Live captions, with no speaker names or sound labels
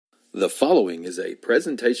The following is a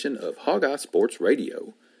presentation of Hog Eye Sports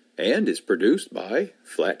Radio and is produced by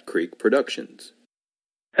Flat Creek Productions.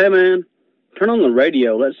 Hey man, turn on the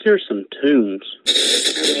radio. Let's hear some tunes.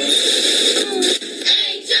 H-O-G-E-Y-E,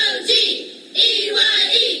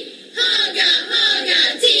 Hog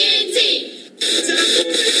Eye, TNT.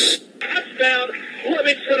 Touchdown,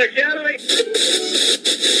 Livingston Academy.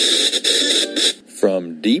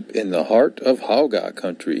 From deep in the heart of Hog Eye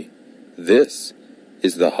Country, this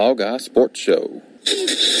is the Hog Eye Sports Show.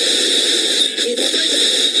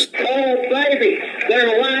 Oh, baby,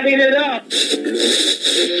 they're lining it up.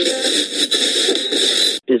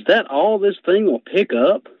 Is that all this thing will pick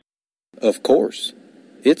up? Of course,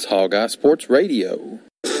 it's Hog Eye Sports Radio.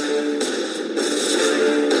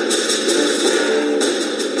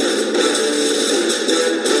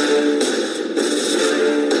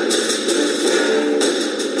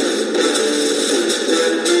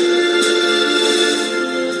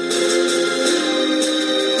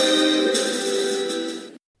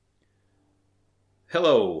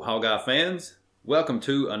 Hello, Hog Eye fans. Welcome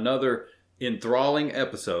to another enthralling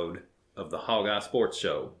episode of the Hog Eye Sports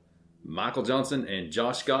Show. Michael Johnson and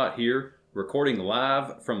Josh Scott here, recording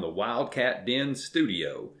live from the Wildcat Den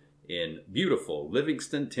studio in beautiful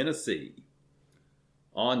Livingston, Tennessee.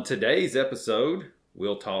 On today's episode,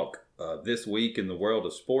 we'll talk this week in the world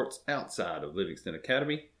of sports outside of Livingston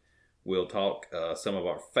Academy. We'll talk some of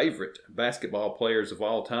our favorite basketball players of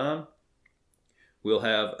all time. We'll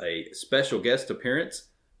have a special guest appearance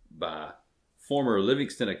by former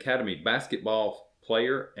Livingston Academy basketball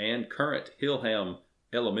player and current Hillham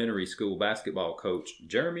Elementary School basketball coach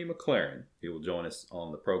Jeremy McLearran. He will join us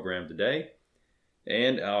on the program today.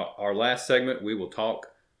 And our last segment, we will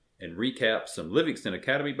talk and recap some Livingston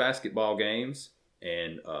Academy basketball games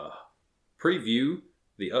and preview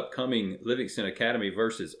the upcoming Livingston Academy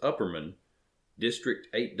versus Upperman District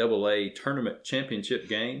 8AA Tournament Championship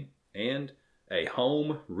game and a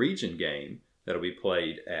home region game that'll be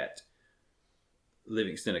played at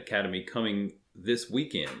Livingston Academy coming this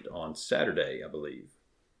weekend on Saturday, I believe.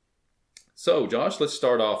 So, Josh, let's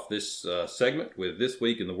start off this segment with This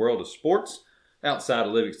Week in the World of Sports outside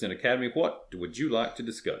of Livingston Academy. What would you like to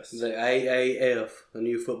discuss? The AAF, the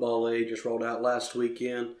new football league, just rolled out last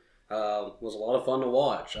weekend. Was a lot of fun to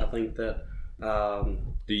watch. I think that...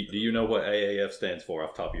 Do you know what AAF stands for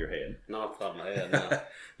off the top of your head? Not off the top of my head, no.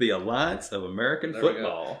 The Alliance of American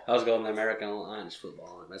Football. I was going to the American Alliance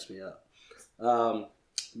Football. It messed me up.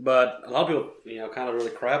 But a lot of people, kind of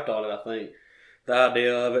really crapped on it, I think. The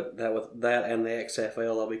idea of it, that with that and the XFL,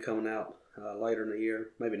 they'll be coming out later in the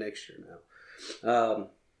year, maybe next year now.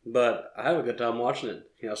 But I have a good time watching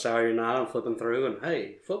it. Saturday night I'm flipping through and,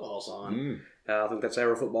 hey, football's on. I think that's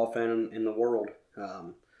every football fan in the world.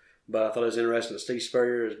 But I thought it was interesting that Steve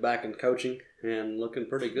Spurrier is back in coaching and looking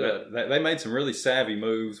pretty good. They made some really savvy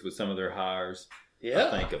moves with some of their hires, I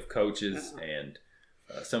think, of coaches and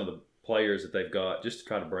some of the players that they've got just to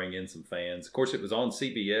try to bring in some fans. Of course, it was on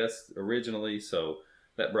CBS originally, so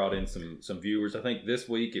that brought in some viewers. I think this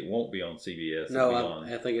week it won't be on CBS. No,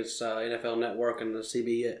 I think it's NFL Network and the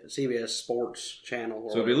CBS Sports channel.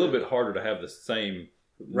 So it'll be a little bit harder to have the same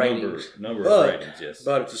number of ratings, yes.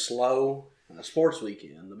 But it's a slow sports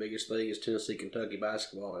weekend. The biggest thing is Tennessee, Kentucky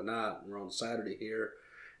basketball tonight. We're on Saturday here,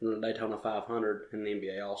 and then the Daytona 500 and the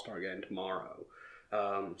NBA All-Star game tomorrow.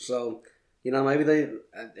 So, maybe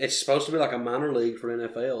it's supposed to be like a minor league for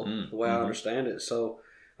NFL, the way I understand it. So,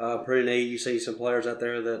 pretty neat. You see some players out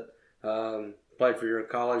there that played for your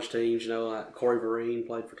college teams. Like Corey Vereen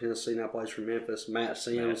played for Tennessee, now plays for Memphis. Matt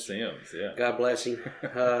Sims, yeah. God bless him.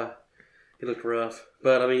 He looked rough.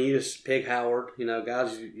 But, you just Pig Howard,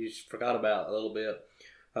 guys you just forgot about a little bit.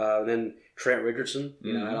 Then Trent Richardson,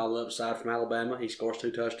 had all the upside from Alabama. He scores 2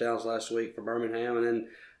 touchdowns last week for Birmingham. And then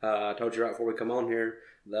I told you right before we come on here,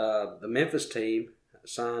 the Memphis team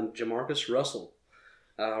signed Jamarcus Russell,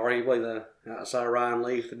 arguably outside of Ryan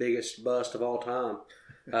Leaf, the biggest bust of all time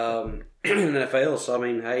in the NFL. So,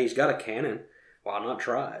 hey, he's got a cannon. Why not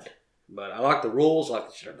try it? But I like the rules, like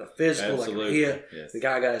the physical, Absolutely. like a hit. Yes.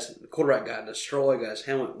 The quarterback got destroyed, got his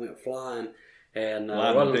helmet went flying. And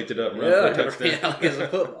lineman picked it up and ran for a touchdown. Yeah, like it's a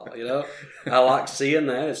football, I like seeing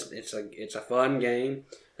that. It's a fun game.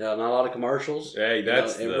 Not a lot of commercials. Hey,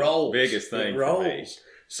 that's the rolls. biggest thing it for rolls. me.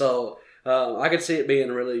 So I could see it being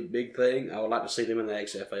a really big thing. I would like to see them in the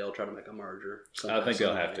XFL try to make a merger. I think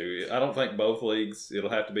they'll have to. I don't think both leagues. It'll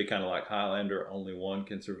have to be kind of like Highlander. Only one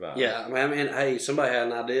can survive. Yeah, hey, somebody had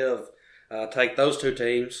an idea of take those two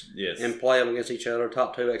teams and play them against each other,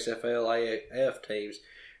 top 2 XFL, AF teams,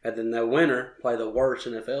 and then the winner play the worst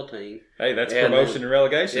NFL team. Hey, that's And promotion and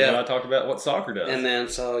relegation. yeah. And I talked about what soccer does. And then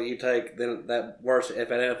so you take then that worst. If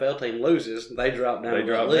an NFL team loses, they drop down. They to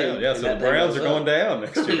drop the league, down. Yeah, and so the that team Browns are goes going up. down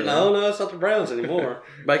next year. No, it's not the Browns anymore.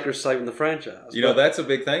 Baker's saving the franchise. You know, that's a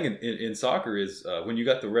big thing in soccer is when you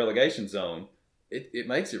got the relegation zone, it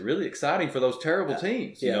makes it really exciting for those terrible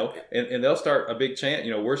teams, you know, and they'll start a big chant,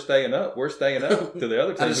 you know, we're staying up to the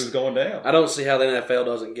other team who's going down. I don't see how the NFL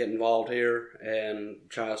doesn't get involved here and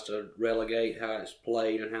tries to relegate how it's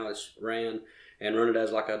played and how it's ran and run it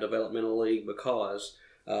as like a developmental league because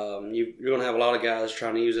you're going to have a lot of guys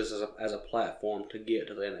trying to use this as a platform to get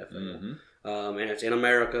to the NFL. Mm-hmm. And it's in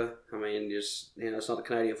America. I mean, just, you know, it's not the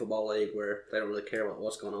Canadian Football League where they don't really care about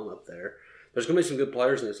what's going on up there. There's going to be some good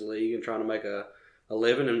players in this league and trying to make a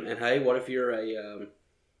living. And hey, what if you're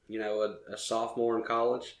a sophomore in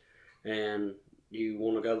college and you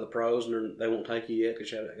want to go to the pros and they won't take you yet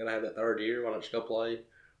because you got to have that third year? Why don't you go play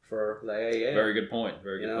for the AAF? Very good point.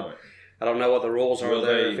 Very good point. I don't know what the rules are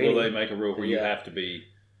there. Will they make a rule where you have to be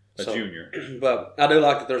a junior? But I do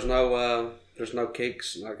like that there's no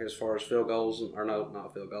kicks, like as far as field goals, or no,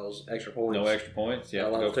 not field goals, extra points. No extra points. You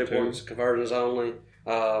have to go for 2 points, conversions only.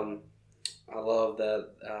 I love that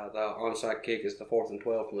the onside kick is the 4th and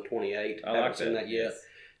 12 from the 28. I haven't seen that yet.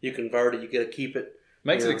 You convert it, you get to keep it.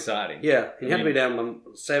 Makes it exciting. Yeah, you have to be down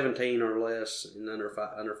by 17 or less in under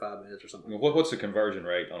 5 minutes or something. What's the conversion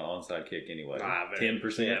rate on an onside kick anyway?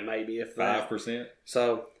 10%? Yeah, maybe if 5%.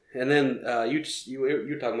 So, and then you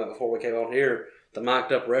were talking about before we came on here, the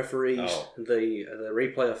mic'd up referees, the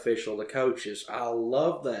replay official, the coaches. I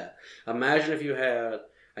love that. Imagine if you had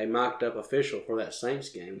a mic'd up official for that Saints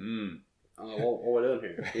game. What are we doing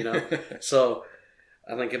here? You know, so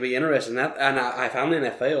I think it'd be interesting. If I'm in the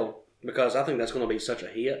NFL, because I think that's going to be such a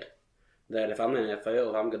hit that if I'm in the NFL,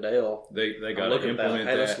 if I'm Goodell, they got to implement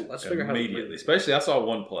that let's figure out immediately. Especially, I saw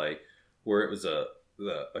one play where it was a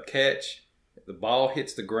catch. The ball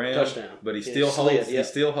hits the ground, touchdown, but he still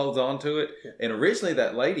holds on to it. Yeah. And originally,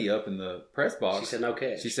 that lady up in the press box, she said no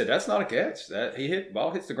catch. She said that's not a catch. That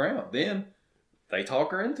ball hits the ground. Then they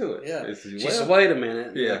talk her into it. Yeah, she said, "Wait a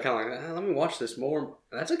minute." Yeah, kind of like, let me watch this more.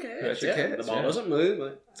 That's a catch. That's a catch. The ball doesn't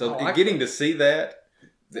move. So getting to see that,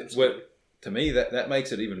 to me that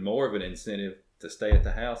makes it even more of an incentive to stay at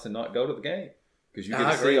the house and not go to the game because you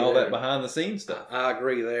get to see all that behind the scenes stuff. I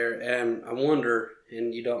agree there, and I wonder.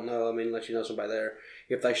 And you don't know, unless you know somebody there,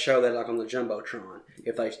 if they show that like on the Jumbotron,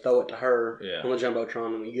 if they throw it to her on the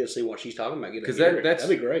Jumbotron and you get to see what she's talking about. Because that'd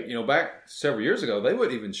be great. You know, back several years ago, they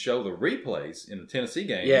wouldn't even show the replays in the Tennessee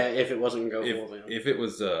game. Yeah, if it wasn't going to go for them. If it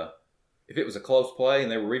was a close play and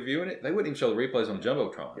they were reviewing it, they wouldn't even show the replays on the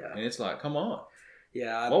Jumbotron. Yeah. And it's like, come on.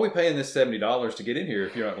 Yeah. Why are we paying this $70 to get in here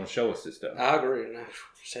if you're not going to show us this stuff? I agree.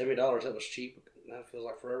 $70, that was cheap. That feels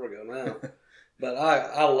like forever ago now. But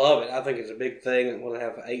I love it. I think it's a big thing. We'll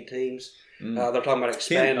have 8 teams. They're talking about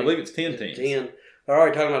expanding. 10, I believe it's 10 teams. 10. They're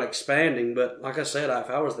already talking about expanding. But like I said, if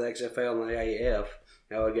I was the XFL and the AAF,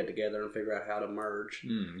 I would get together and figure out how to merge.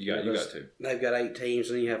 You got to. They've got 8 teams,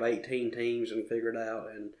 and then you have 18 teams and figure it out.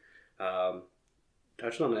 And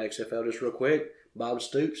touching on the XFL just real quick, Bob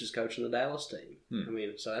Stoops is coaching the Dallas team. I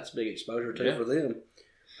mean, so that's big exposure too for them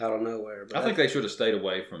out of nowhere. But I think they should have stayed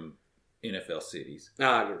away from NFL cities.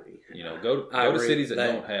 I agree. You know, go to cities that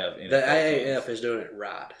don't have NFL The AAF teams. is doing it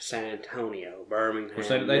right. San Antonio,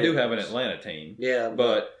 Birmingham. They do have an Atlanta team. Yeah.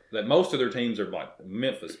 But that most of their teams are like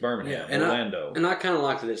Memphis, Birmingham, Orlando. And I kind of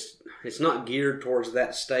like that it's not geared towards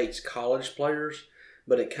that state's college players,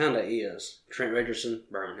 but it kind of is. Trent Richardson,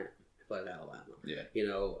 Birmingham, played Alabama. Yeah. You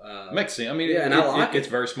know. Makes sense. I mean, it's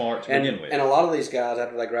very smart to begin with. And a lot of these guys,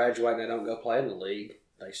 after they graduate and they don't go play in the league,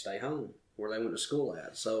 they stay home where they went to school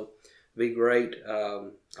at. So be great. I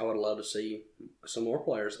would love to see some more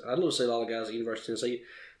players. I'd love to see a lot of guys at the University of Tennessee.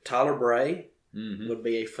 Tyler Bray would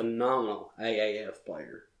be a phenomenal AAF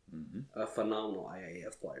player. A phenomenal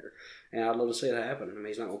AAF player. And I'd love to see it happen. I mean,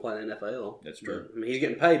 he's not going to play in the NFL. That's true. I mean, he's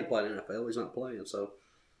getting paid to play in the NFL. He's not playing. So,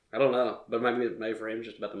 I don't know. But maybe for him, it's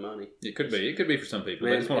just about the money. It could be. It could be for some people.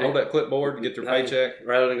 They just want to hold that clipboard and get their paycheck.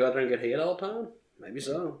 Rather than go out there and get hit all the time? Maybe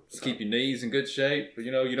so. Keep your knees in good shape. But,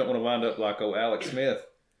 you know, you don't want to wind up like Alex Smith.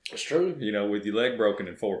 That's true. You know, with your leg broken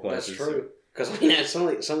in 4 places. That's true. Because I mean, some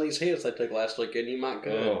of these hits they took last weekend, you might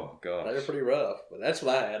go. Oh, God. They were pretty rough. But that's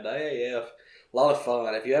what I had. The AAF, a lot of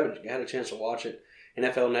fun. If you haven't had a chance to watch it,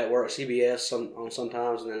 NFL Network, CBS on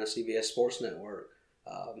sometimes, and then a CBS Sports Network,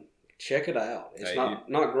 check it out. It's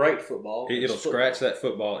not great football. It'll scratch that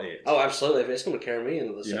football itch. Oh, absolutely. If it's going to carry me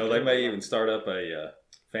into the You know, they may even start up a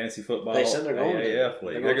fantasy football they said they're going AAF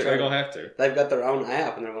league. They're going to have to. They've got their own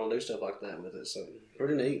app, and they're going to do stuff like that with it. So,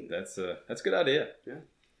 pretty neat. That's a good idea. Yeah.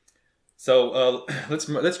 So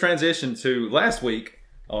let's transition to last week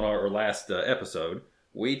on our last episode.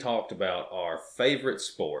 We talked about our favorite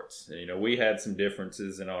sports. You know, we had some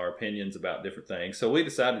differences in our opinions about different things. So we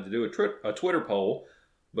decided to do a Twitter poll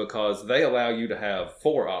because they allow you to have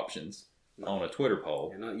 4 options on a Twitter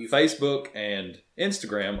poll. Facebook and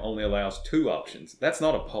Instagram only allows 2 options. That's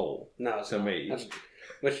not a poll. No, it's to not. me.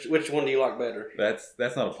 Which one do you like better?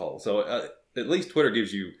 That's not a poll. So at least Twitter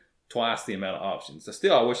gives you twice the amount of options. So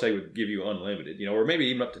still, I wish they would give you unlimited, you know, or maybe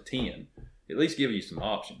even up to 10. At least give you some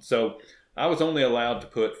options. So I was only allowed to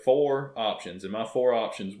put 4 options, and my 4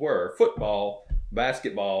 options were football,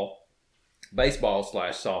 basketball,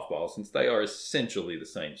 baseball/softball, since they are essentially the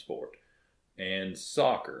same sport, and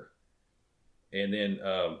soccer. And then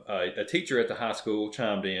a teacher at the high school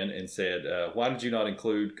chimed in and said, why did you not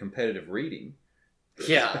include competitive reading?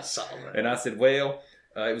 Yeah, I saw that. And I said, well,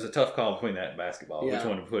 it was a tough call between that and basketball, which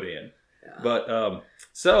one to put in. Yeah. But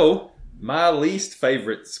so my least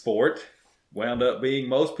favorite sport wound up being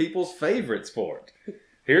most people's favorite sport.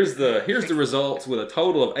 Here's the results with a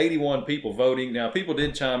total of 81 people voting. Now, people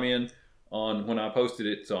did chime in on when I posted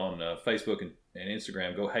it on Facebook and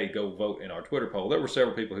Instagram. Go vote in our Twitter poll. There were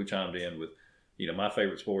several people who chimed in with, you know, my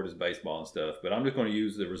favorite sport is baseball and stuff. But I'm just going to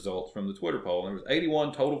use the results from the Twitter poll. There was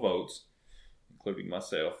 81 total votes, including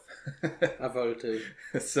myself. I voted too.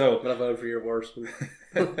 But I voted for your worst one.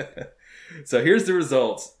 So here's the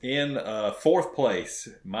results. In 4th place,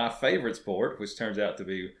 my favorite sport, which turns out to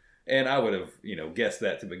be, and I would have, you know, guessed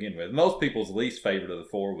that to begin with. Most people's least favorite of the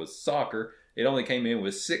 4 was soccer. It only came in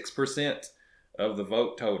with 6% of the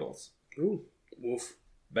vote totals. Ooh, woof.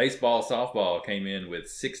 Baseball, softball came in with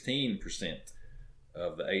 16%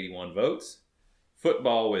 of the 81 votes.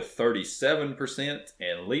 Football with 37%,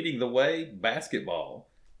 and leading the way, basketball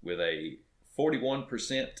with a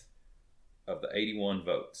 41% of the 81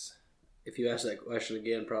 votes. If you ask that question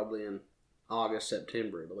again, probably in August,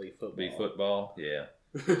 September, it'll be football. Be football, yeah.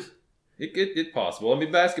 It's possible. I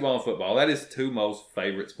mean, basketball and football, that is 2 most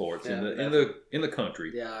favorite sports in the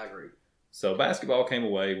country. Yeah, I agree. So basketball came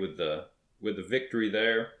away with the victory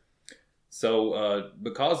there. So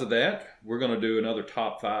because of that, we're going to do another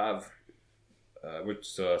top 5,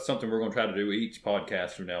 which is something we're going to try to do each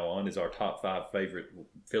podcast from now on, is our top 5 favorite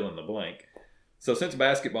fill in the blank. So since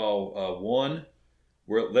basketball won,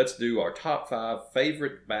 let's do our top 5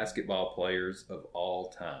 favorite basketball players of all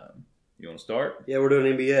time. You want to start? Yeah, we're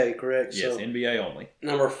doing NBA, correct? Yes, so, NBA only.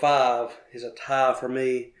 Number 5 is a tie for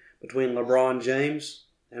me between LeBron James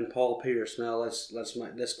and Paul Pierce. Now, let's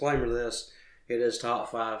make disclaimer this. It is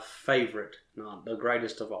top 5 favorite, not the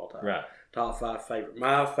greatest of all time. Right. Top 5 favorite.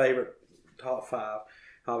 My favorite top 5.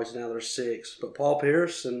 Obviously, now there's 6. But Paul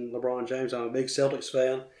Pierce and LeBron James, I'm a big Celtics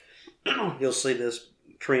fan. You'll see this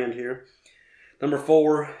trend here. Number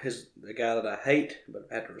 4 is the guy that I hate, but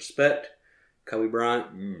have to respect, Kobe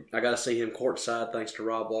Bryant. I got to see him courtside thanks to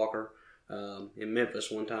Rob Walker in Memphis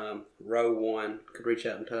one time. Row 1, could reach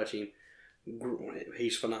out and touch him.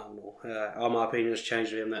 He's phenomenal. All my opinions changed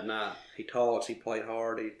to him that night. He talks, he played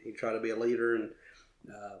hard, he tried to be a leader, and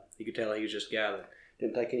you could tell he was just a guy that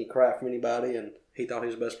didn't take any crap from anybody, and he thought he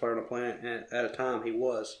was the best player on the planet, and at a time he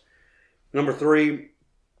was. Number 3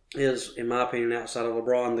 is, in my opinion, outside of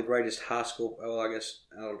LeBron, the greatest high school, well, I guess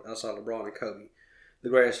outside of LeBron and Kobe, the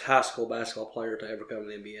greatest high school basketball player to ever come to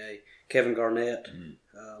the NBA, Kevin Garnett.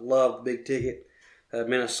 Loved the big ticket.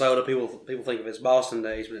 Minnesota, people think of his Boston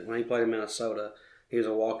days, but when he played in Minnesota, he was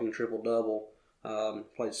a walking triple-double.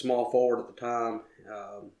 Played small forward at the time.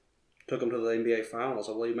 Took him to the NBA Finals,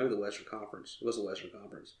 I believe, maybe the Western Conference. It was the Western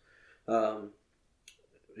Conference.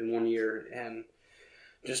 In one year, and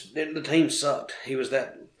just the team sucked. He was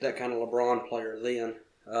that kind of LeBron player then.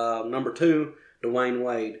 Number 2, Dwayne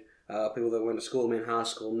Wade. People that went to school with me in high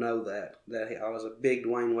school know that I was a big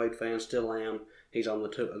Dwayne Wade fan, still am. He's on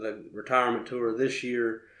the retirement tour this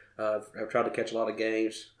year. I've tried to catch a lot of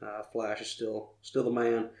games. Flash is still the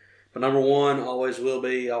man. But number 1, always will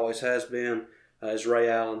be, always has been, is Ray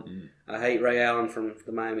Allen. I hate Ray Allen from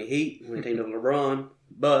the Miami Heat when he teamed up with LeBron,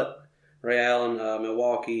 but Ray Allen,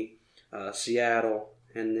 Milwaukee, Seattle,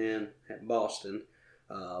 and then at Boston,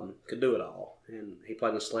 could do it all. And he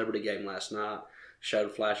played in a celebrity game last night.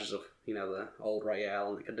 Showed flashes of the old Ray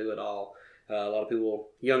Allen that could do it all. A lot of people,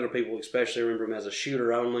 younger people especially, remember him as a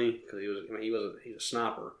shooter only because he was a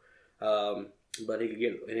sniper. But he could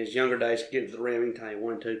get in his younger days, get to the rim anytime he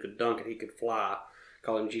wanted to. Could dunk it. He could fly.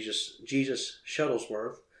 Call him Jesus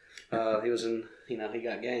Shuttlesworth. He was in he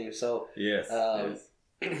got games. So yes.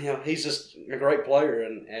 He's just a great player,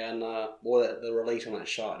 and boy, the release on that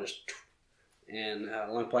shot just. And the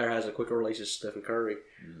only player has a quicker release is Stephen Curry.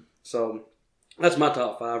 So That's my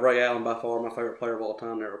top 5. Ray Allen, by far, my favorite player of all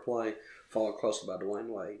time to ever play, followed closely by Dwayne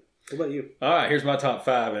Wade. What about you? All right, here's my top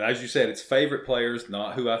 5. And as you said, it's favorite players,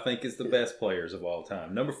 not who I think is the best players of all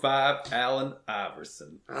time. Number 5, Allen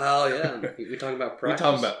Iverson. Oh, yeah. We're talking about practice.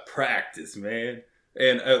 We're talking about practice, man.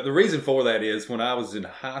 And the reason for that is when I was in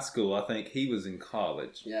high school, I think he was in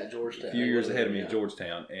college. Yeah, Georgetown. A few years ahead of me at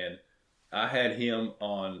Georgetown. And I had him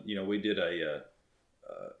on, we did a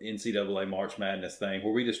NCAA March Madness thing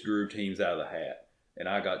where we just drew teams out of the hat. And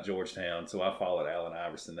I got Georgetown, so I followed Allen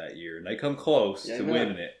Iverson that year. And they come close to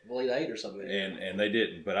winning it. Elite 8 or something. And they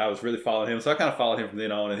didn't. But I was really following him. So I kind of followed him from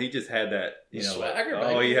then on. And he just had that,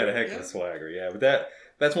 swagger, he had a heck of a swagger. Yeah, but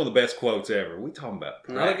that's one of the best quotes ever. We talking about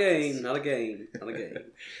practice. Not a game.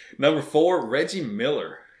 Number 4, Reggie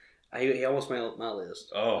Miller. He almost made my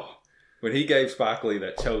list. Oh, when he gave Spike Lee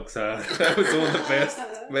that choke sign, that was one of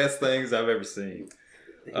the best things I've ever seen.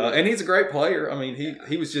 And he's a great player. I mean,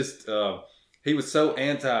 he was just he was so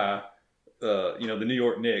anti, the New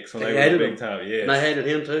York Knicks when they were big time. Yes. And they hated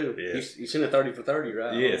him too. Yes. You seen the 30 for 30,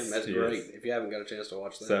 right? Yes, that's great. If you haven't got a chance to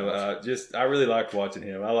watch that. So I really liked watching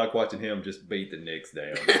him. I like watching him just beat the Knicks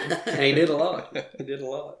down. And he did a lot.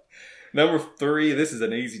 Number 3, this is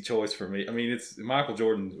an easy choice for me. I mean, it's Michael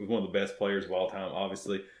Jordan was one of the best players of all time,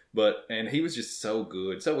 obviously, and he was just so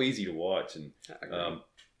good, so easy to watch, and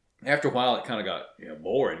after a while, it kind of got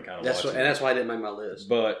boring, kind of watching. And that's why I didn't make my list.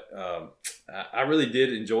 But I really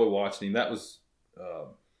did enjoy watching him. That was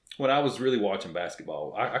when I was really watching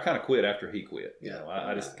basketball. I kind of quit after he quit.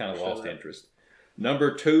 I just kind of lost interest.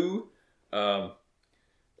 Number 2,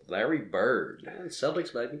 Larry Bird.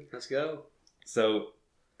 Celtics, baby. Let's go. So,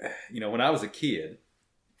 when I was a kid,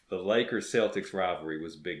 the Lakers-Celtics rivalry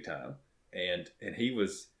was big time. And he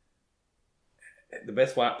was the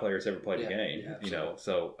best white player that's ever played a game.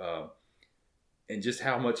 And just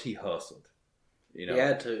how much he hustled. He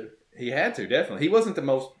had to. He had to, definitely. He wasn't the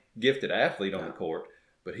most gifted athlete on the court,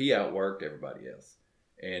 but he outworked everybody else.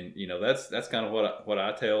 And that's kind of what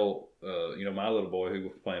I tell my little boy who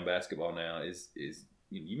was playing basketball now is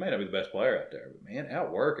you may not be the best player out there, but man,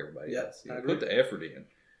 outwork everybody else. Put the effort in.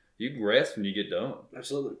 You can rest when you get done.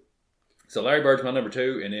 Absolutely. So Larry Bird's my number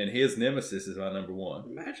 2, and then his nemesis is my number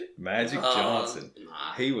 1. Magic Johnson.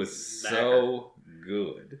 He was so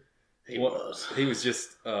good. He was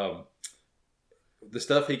just the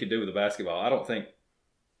stuff he could do with the basketball. I don't think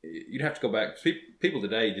you'd have to go back. People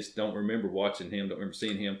today just don't remember watching him, don't remember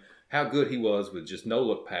seeing him. How good he was with just no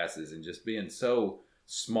look passes and just being so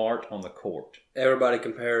smart on the court. Everybody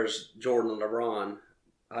compares Jordan and LeBron.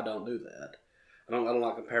 I don't do that. I don't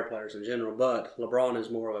like compare players in general, but LeBron is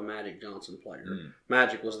more of a Magic Johnson player.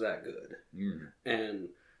 Magic was that good, and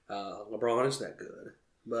LeBron is that good,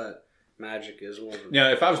 but Magic is one of the...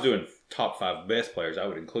 Now, if I was doing top 5 best players, I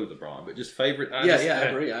would include LeBron, but just favorite... I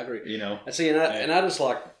agree. And I just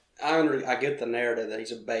like... I get the narrative that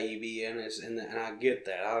he's a baby, and I get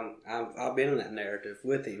that. I've been in that narrative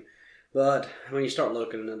with him, but when you start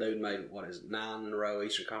looking, the dude made 9 in a row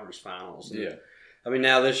Eastern Conference Finals. And, I mean,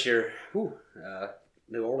 now this year,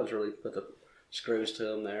 New Orleans really put the screws to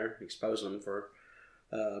them there, exposing them for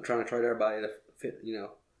trying to trade everybody to fit,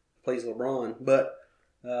 please LeBron. But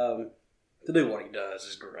to do what he does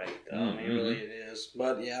is great. I mean, really it is.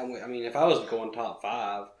 But yeah, I mean, if I was going top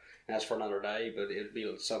 5, that's for another day. But it'd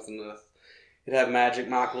be something that you'd have Magic,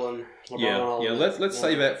 Michael, and LeBron. Let's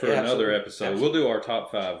save that for another episode. Absolutely. We'll do our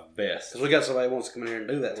top 5 best. Because we got somebody who wants to come in here and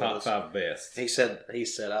do that. Top 5 best. He said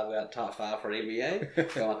I've got top 5 for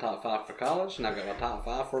NBA, got my top 5 for college, and I've got my top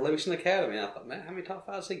 5 for Livingston Academy. And I thought, man, how many top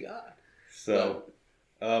 5s he got? So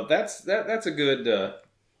that's a good.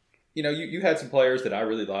 You had some players that I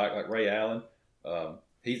really like Ray Allen.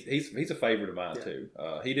 He's a favorite of mine too.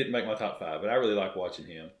 He didn't make my top 5, but I really like watching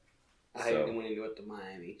him. I hated him when he went to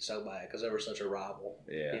Miami so bad because they were such a rival.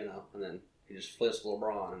 And then he just flips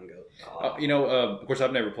LeBron and goes. Of course,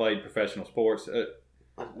 I've never played professional sports.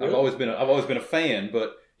 I've always been a fan,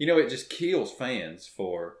 but it just kills fans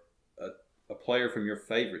for a player from your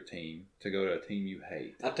favorite team to go to a team you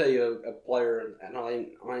hate. I'll tell you a player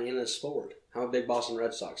in this sport. I'm a big Boston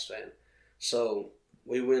Red Sox fan. So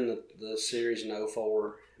we win the series in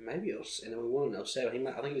 04, and then we won in 07.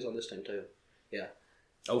 I think he was on this team too. Yeah.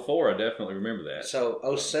 04, I definitely remember that. So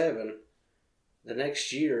 07, the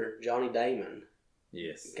next year, Johnny Damon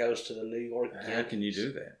goes to the New York Yankees. How can you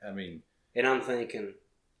do that? I mean, and I'm thinking,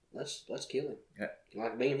 let's kill him. Yeah.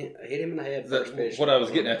 Like hit him in the head first pitch. What I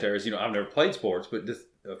was getting at there is, I've never played sports, but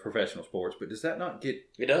professional sports, but does that not get?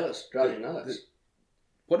 It does. Drives you nuts.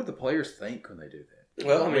 What do the players think when they do that?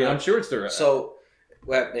 Well, I mean, I'm sure it's their. So,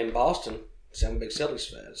 in Boston, I'm a big Celtics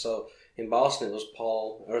fan. So in Boston, it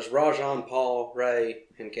was Rajon, Paul, Ray,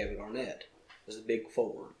 and Kevin Garnett. was the big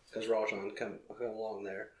four because Rajon come along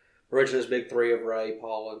there. Originally, it was big three of Ray,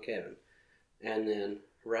 Paul, and Kevin. And then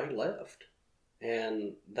Ray left.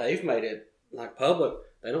 And they've made it like public.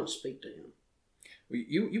 They don't speak to him.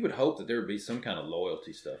 You would hope that there would be some kind of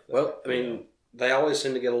loyalty stuff. Well, I mean, they always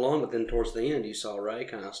seem to get along, but then towards the end, you saw Ray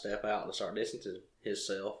kind of step out and start distancing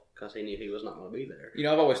himself because he knew he was not going to be there.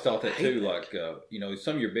 I've always thought that too. Like,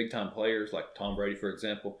 some of your big time players, like Tom Brady, for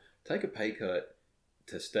example, take a pay cut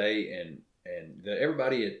to stay, and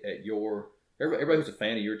everybody at your everybody who's a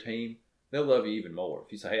fan of your team, they'll love you even more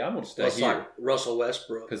if you say, "Hey, I'm going to stay here." Like Russell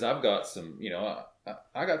Westbrook, because I've got some,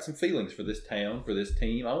 I got some feelings for this town, for this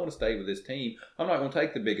team. I want to stay with this team. I'm not going to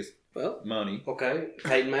take the biggest money. Okay,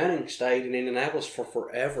 Peyton Manning stayed in Indianapolis for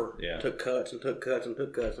forever. Yeah. Took cuts and took cuts and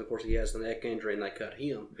took cuts. And of course, he has the neck injury, and they cut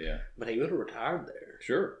him. Yeah, but he would have retired there.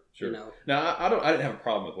 Sure. Now, I didn't have a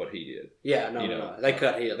problem with what he did. Yeah, no. They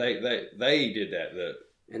cut him. They did that.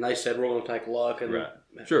 And they said, we're going to take luck and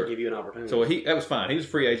give you an opportunity. So that was fine. He was a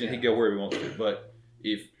free agent. He'd go wherever he wants to. But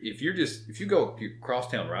if you go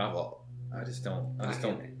crosstown rival, I can't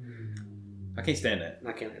stand that.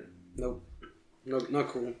 I can't. Nope. No, not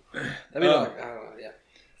cool. I mean, yeah.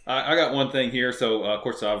 I got one thing here. So, of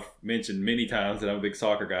course, I've mentioned many times that I'm a big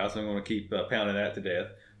soccer guy, so I'm going to keep pounding that to death.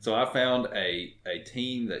 So I found a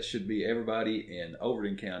team that should be everybody in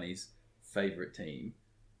Overton County's favorite team.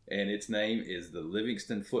 And its name is the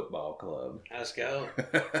Livingston Football Club. Let's go.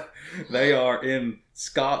 They are in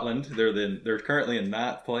Scotland. They're currently in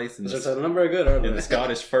 9th place in they're not very good, are they? In the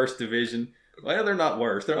Scottish First Division. Well, they're not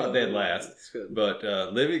worse. They're not dead last. That's good. But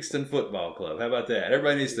Livingston Football Club. How about that?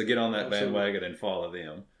 Everybody needs to get on that bandwagon and follow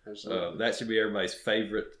them. That should be everybody's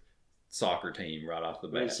favorite soccer team right off the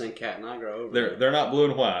bat. Livingston Cat Niagara over they're not blue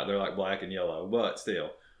and white. They're like black and yellow, but still.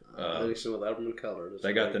 Livingston with Everman color.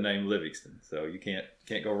 They got the name Livingston, so you can't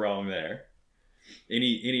go wrong there.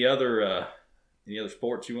 Any other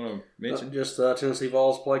sports you want to mention? Just Tennessee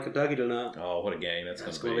Vols play Kentucky tonight. Oh, what a game that's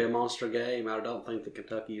going to be a monster game. I don't think that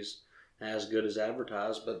Kentucky's as good as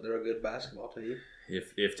advertised, but they're a good basketball team.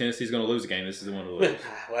 If Tennessee's going to lose a game, this is the one to lose.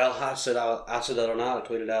 Well, I said the other night, I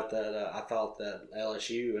tweeted out that I thought that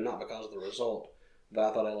LSU, and not because of the result, but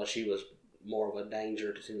I thought LSU was more of a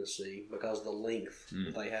danger to Tennessee because of the length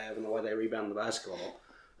that they have and the way they rebound the basketball.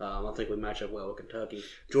 I think we match up well with Kentucky.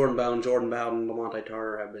 Jordan Bowden, Lamonte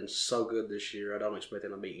Turner have been so good this year. I don't expect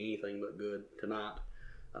them to be anything but good tonight.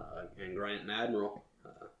 And Grant and Admiral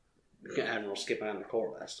skipping out of the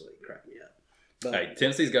court last week cracked me up. But, hey,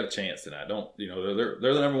 Tennessee's got a chance tonight. They're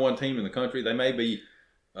the number one team in the country. They may be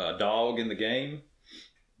a dog in the game,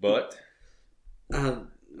 but I'm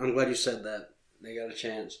glad you said that. They got a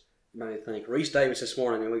chance. Made me think. Reese Davis this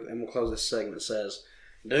morning, and we'll close this segment, says,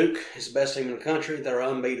 Duke is the best team in the country. They're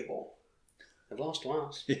unbeatable. They've lost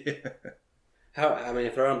twice. Yeah.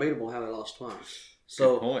 If they're unbeatable, how have they lost twice?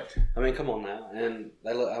 So, good point. I mean, come on now. And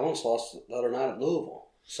I almost lost the other night at Louisville.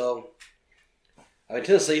 So,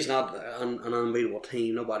 Tennessee's not an unbeatable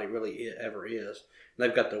team. Nobody really ever is.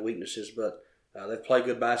 They've got their weaknesses, but they've played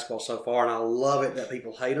good basketball so far, and I love it that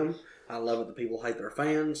people hate them. I love it that people hate their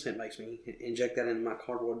fans. It makes me inject that into my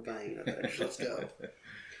cardboard vein. Let's go.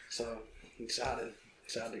 So, excited.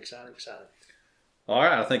 All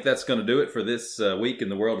right, I think that's going to do it for this week in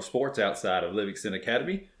the world of sports outside of Livingston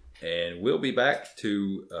Academy. And we'll be back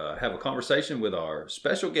to have a conversation with our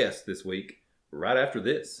special guest this week right after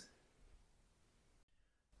this.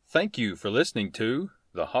 Thank you for listening to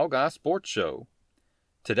the Hog-Eye Sports Show.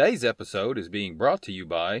 Today's episode is being brought to you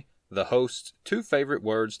by the host's two favorite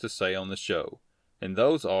words to say on the show, and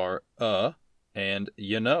those are and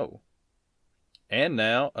you know. And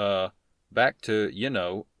now, back to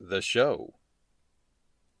the show.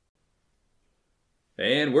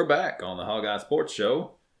 And we're back on the Hog-Eye Sports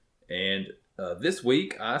Show, and this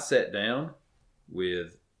week I sat down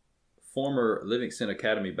with former Livingston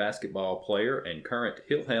Academy basketball player and current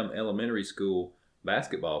Hillham Elementary School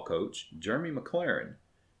basketball coach, Jeremy McLearran.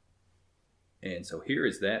 And so here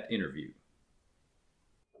is that interview.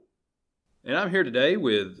 And I'm here today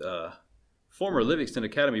with former Livingston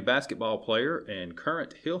Academy basketball player and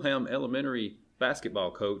current Hillham Elementary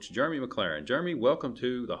basketball coach, Jeremy McLearran. Jeremy, welcome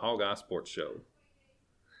to the Hog-Eye Sports Show.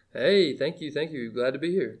 Hey, thank you. Glad to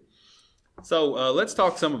be here. So let's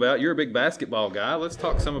talk some about, you're a big basketball guy. Let's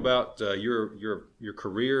talk some about your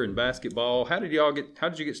career in basketball. How did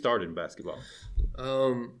you get started in basketball?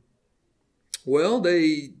 Well,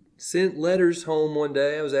 they sent letters home one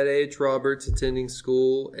day. I was at A.H. Roberts attending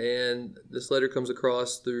school, and this letter comes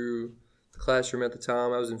across through the classroom at the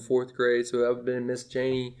time. I was in 4th grade, so I've been in Miss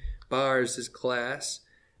Janie Byers' class,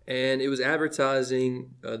 and it was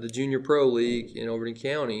advertising the Junior Pro League in Overton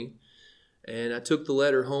County. And I took the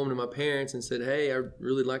letter home to my parents and said, hey, I'd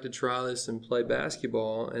really like to try this and play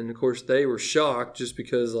basketball. And, of course, they were shocked just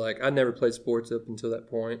because, I'd never played sports up until that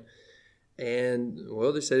point. And,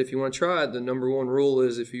 well, they said, if you want to try it, the number one rule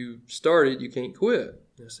is if you start it, you can't quit.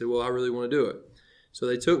 And I said, well, I really want to do it. So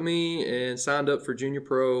they took me and signed up for junior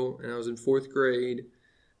pro, and I was in 4th grade.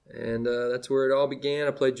 And that's where it all began.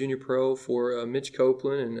 I played junior pro for Mitch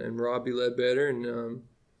Copeland and Robbie Ledbetter. And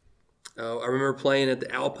I remember playing at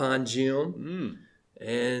the Alpine Gym.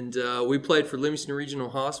 And we played for Livingston Regional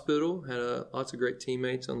Hospital. Had lots of great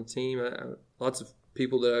teammates on the team. Lots of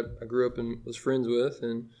people that I grew up and was friends with.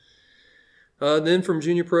 And then from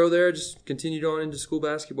junior pro there, I just continued on into school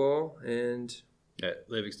basketball. And at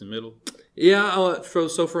Livingston Middle? Yeah,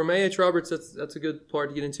 so from A.H. Roberts, that's a good part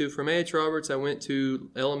to get into. From A.H. Roberts, I went to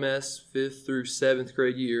LMS 5th through 7th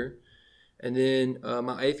grade year. And then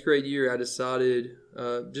my 8th grade year, I decided,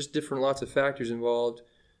 just lots of factors involved,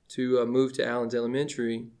 to move to Allens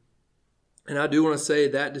Elementary. And I do want to say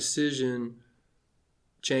that decision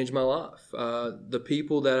changed my life. The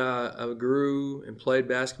people that I grew and played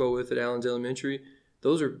basketball with at Allens Elementary,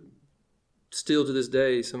 those are still to this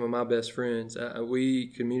day some of my best friends. We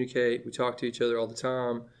communicate, we talk to each other all the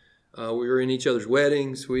time. We were in each other's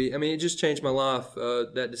weddings. It just changed my life,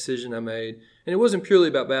 that decision I made. And it wasn't purely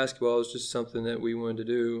about basketball. It was just something that we wanted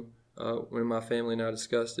to do when my family and I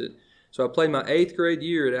discussed it. So I played my 8th grade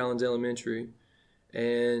year at Allens Elementary.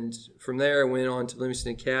 And from there, I went on to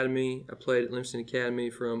Livingston Academy. I played at Livingston Academy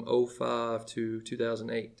from 2005 to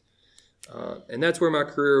 2008. And that's where my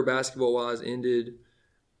career basketball-wise ended.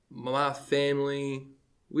 My family,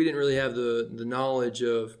 we didn't really have the knowledge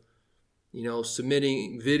of,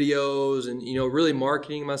 submitting videos and, really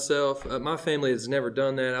marketing myself. My family has never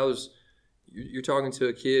done that. You're talking to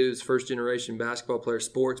a kid who's first-generation basketball player,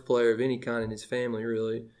 sports player of any kind in his family,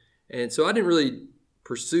 really. And so I didn't really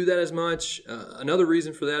pursue that as much. Another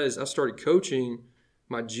reason for that is I started coaching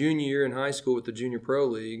my junior year in high school with the Junior Pro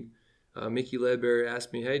League. Mickey Ledbetter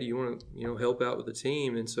asked me, hey, do you want to help out with the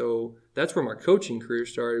team? And so that's where my coaching career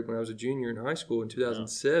started when I was a junior in high school in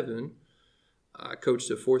 2007. I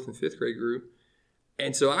coached a 4th and 5th grade group.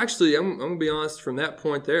 And so actually, I'm going to be honest, from that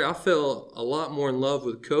point there, I fell a lot more in love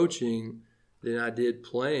with coaching than I did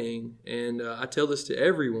playing. And I tell this to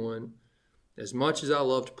everyone, as much as I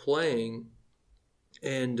loved playing,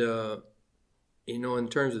 and, in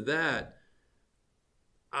terms of that,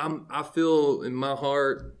 I feel in my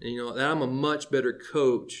heart, that I'm a much better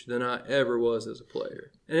coach than I ever was as a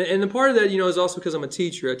player. And the part of that, is also because I'm a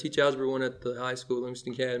teacher. I teach Algebra 1 at the high school,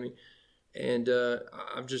 Livingston Academy. And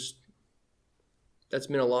that's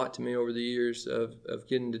meant a lot to me over the years of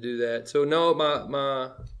getting to do that. So, no,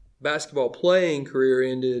 my basketball playing career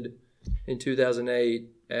ended in 2008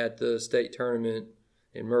 at the state tournament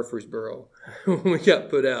in Murfreesboro when we got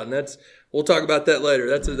put out. And we'll talk about that later.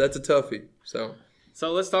 That's a toughie.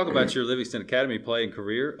 So let's talk about your Livingston Academy playing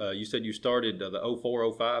career. You said you started the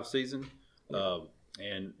 04-05 season,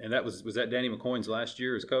 and that was that Danny McCoy's last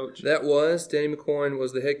year as coach? That was. Danny McCoy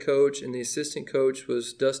was the head coach, and the assistant coach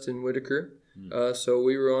was Dustin Whitaker. So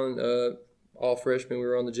we were on all freshmen. We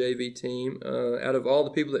were on the JV team. Out of all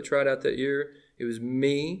the people that tried out that year, it was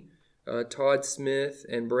me, Todd Smith,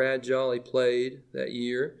 and Brad Jolly played that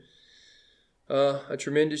year. A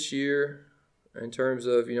tremendous year in terms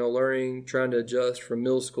of, learning, trying to adjust from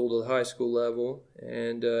middle school to the high school level.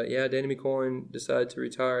 And, Danny McCoy decided to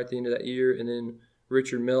retire at the end of that year. And then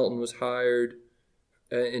Richard Melton was hired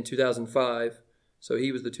in 2005. So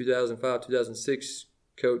he was the 2005-2006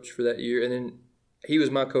 coach for that year. And then he was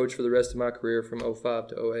my coach for the rest of my career from 05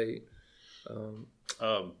 to 08.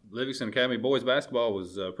 Livingston Academy boys basketball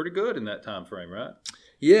was pretty good in that time frame, right?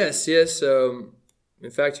 Yes. In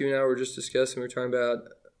fact, you and I were just discussing, we were talking about,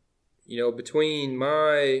 between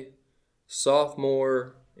my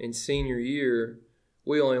sophomore and senior year,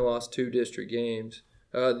 we only lost 2 district games.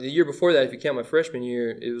 The year before that, if you count my freshman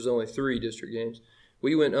year, it was only 3 district games.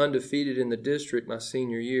 We went undefeated in the district my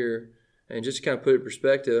senior year. And just to kind of put it in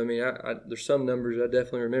perspective, there's some numbers I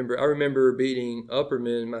definitely remember. I remember beating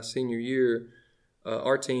Upperman my senior year.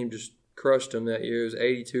 Our team just crushed them that year. It was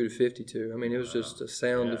 82-52. It was just a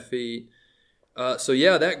sound defeat.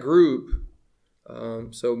 That group.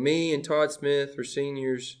 So me and Todd Smith were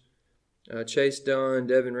seniors. Chase Dunn,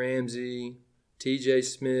 Devin Ramsey, T.J.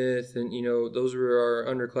 Smith, and those were our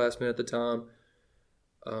underclassmen at the time.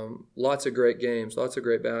 Lots of great games, lots of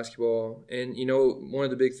great basketball. And, one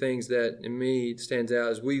of the big things that in me stands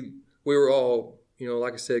out is we were all,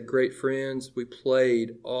 like I said, great friends. We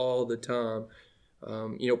played all the time.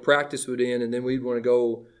 Practice would end, and then we'd want to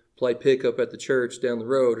go play pickup at the church down the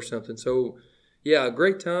road or something. So, Yeah, a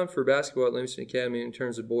great time for basketball at Livingston Academy in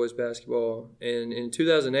terms of boys basketball. And in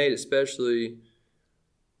 2008 especially,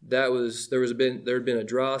 there had been a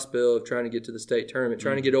dry spell of trying to get to the state tournament,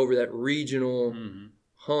 trying to get over that regional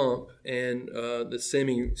hump and the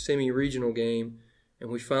semi-regional game. And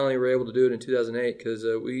we finally were able to do it in 2008 because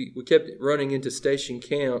we kept running into station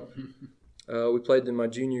camp. We played in my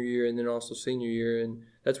junior year and then also senior year. And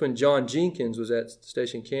that's when John Jenkins was at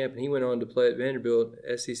station camp, and he went on to play at Vanderbilt,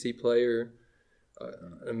 SEC player,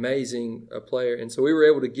 an amazing player. And so we were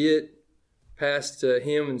able to get past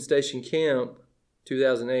him in station camp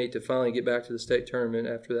 2008 to finally get back to the state tournament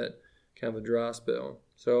after that kind of a dry spell.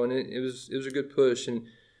 So, and it was a good push. And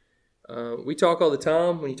we talk all the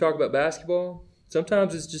time when you talk about basketball.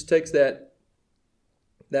 Sometimes it just takes that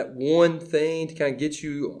one thing to kind of get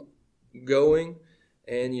you going.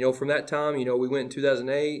 And, from that time, we went in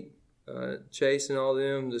 2008, Chase and all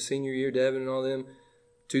them, the senior year, Devin and all them,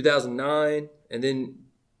 2009. And then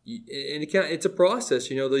it's a process,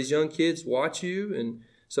 these young kids watch you. And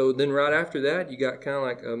so then right after that, you got kind of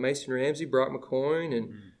like Mason Ramsey, Brock McCoy,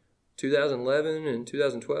 and 2011 and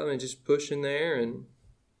 2012, and just pushing there.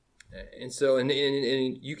 And so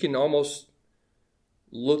you can almost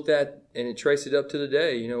look at and trace it up to the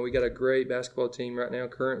day. We got a great basketball team right now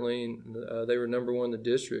currently, and they were number one in the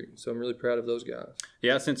district. So I'm really proud of those guys.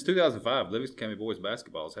 Yeah, since 2005, Livingston County boys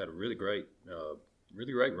basketball has had a really great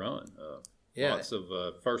run. Lots of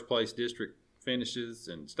first place district finishes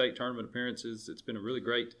and state tournament appearances. It's been a really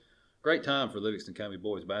great time for Livingston County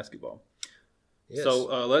boys basketball. Yes.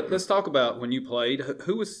 So let's talk about when you played.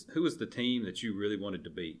 Who was the team that you really wanted to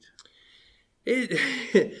beat?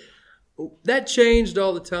 That changed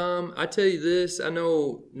all the time. I tell you this, I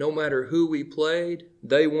know no matter who we played,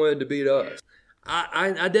 they wanted to beat us.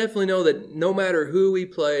 I definitely know that no matter who we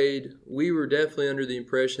played, we were definitely under the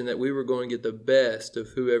impression that we were going to get the best of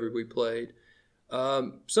whoever we played.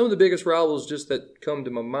 Some of the biggest rivals just that come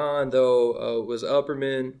to my mind, though, was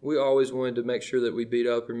Upperman. We always wanted to make sure that we beat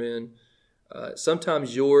Upperman.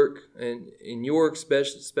 Sometimes York, and in York,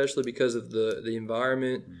 especially because of the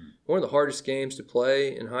environment. One of the hardest games to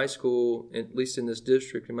play in high school, at least in this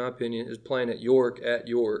district, in my opinion, is playing at York.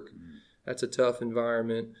 That's a tough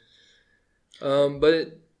environment.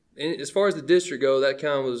 But as far as the district go, that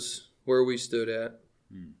kind of was where we stood at.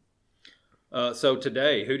 So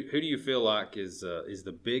today, who do you feel like is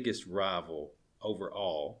the biggest rival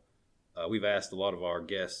overall? We've asked a lot of our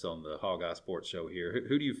guests on the Hog Eye Sports Show here.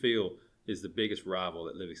 Who do you feel is the biggest rival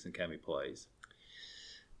that Livingston County plays?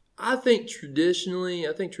 I think traditionally,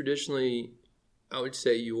 I would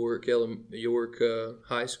say York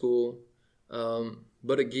High School.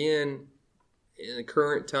 But again, in the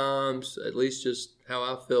current times, at least just how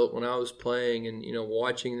I felt when I was playing and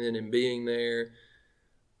watching them and being there,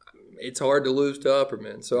 it's hard to lose to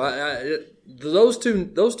Upperman. So those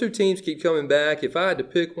two teams keep coming back. If I had to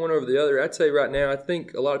pick one over the other, I'd say right now I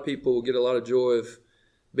think a lot of people will get a lot of joy of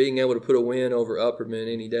being able to put a win over Upperman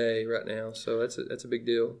any day right now. So that's a big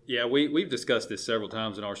deal. Yeah, we've discussed this several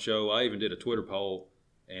times in our show. I even did a Twitter poll,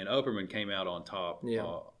 and Upperman came out on top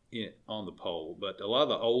on the poll. But a lot of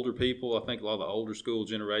the older people, I think a lot of the older school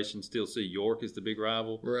generations still see York as the big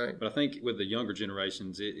rival. Right. But I think with the younger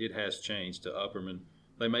generations, it has changed to Upperman.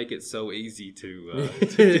 They make it so easy to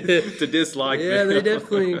dislike them. Yeah, they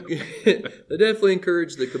definitely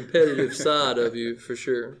encourage the competitive side of you for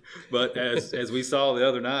sure. But as we saw the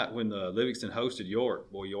other night when Livingston hosted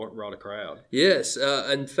York, boy, York brought a crowd. Yes,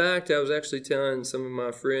 in fact, I was actually telling some of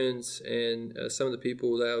my friends and some of the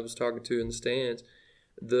people that I was talking to in the stands,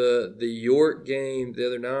 the York game the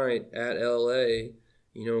other night at LA.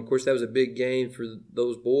 Of course, that was a big game for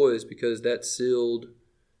those boys because that sealed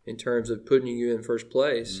in terms of putting you in first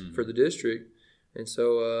place for the district. And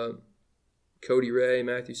so Cody Ray,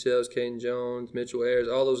 Matthew Sells, Caden Jones, Mitchell Ayers,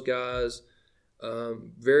 all those guys,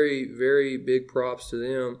 very, very big props to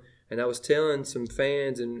them. And I was telling some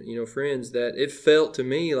fans and friends that it felt to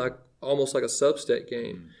me like almost like a sub-state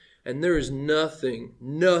game. And there is nothing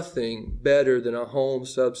better than a home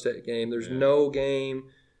sub-state game. There's no game,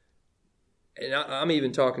 and I'm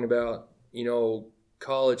even talking about,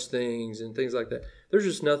 college things and things like that. There's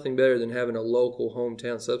just nothing better than having a local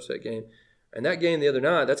hometown sub-state game. And that game the other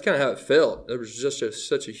night, that's kind of how it felt. There was just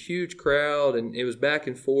such a huge crowd, and it was back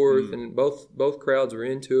and forth, and both crowds were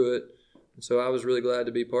into it. And so I was really glad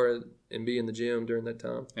to be part of it and be in the gym during that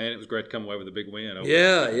time. And it was great to come away with a big win.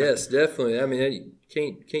 Yes, definitely. I mean,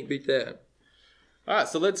 you can't beat that. All right,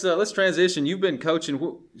 so let's transition. You've been coaching.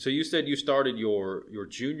 So you said you started your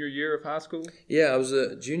junior year of high school? Yeah, I was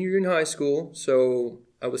a junior year in high school, so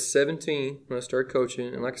I was 17 when I started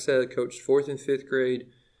coaching. And like I said, I coached 4th and 5th grade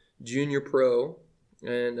junior pro.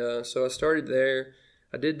 And so I started there.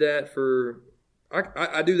 I did that for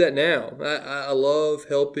I do that now. I love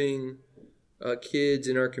helping kids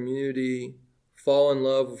in our community fall in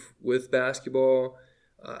love with basketball.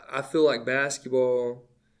 I feel like basketball,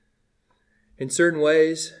 in certain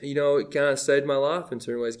ways, it kind of saved my life. In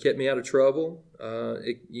certain ways, it kept me out of trouble.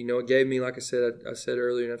 It gave me, like I said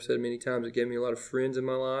earlier, and I've said many times, it gave me a lot of friends in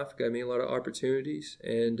my life. It gave me a lot of opportunities,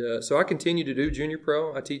 and so I continue to do junior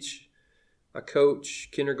pro. I coach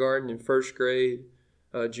kindergarten and first grade,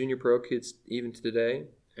 junior pro kids even to today.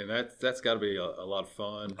 And that's got to be a lot of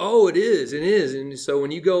fun. Oh, it is. And so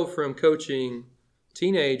when you go from coaching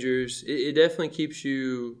teenagers, it definitely keeps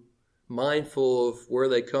you mindful of where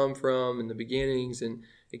they come from in the beginnings, and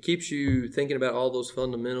it keeps you thinking about all those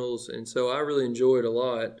fundamentals. And so I really enjoy it a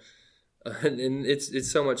lot, and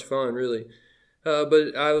it's so much fun, really.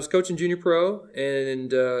 But I was coaching junior pro,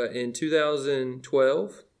 and in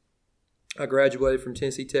 2012, I graduated from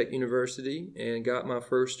Tennessee Tech University and got my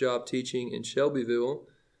first job teaching in Shelbyville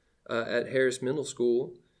at Harris Middle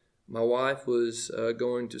School. My wife was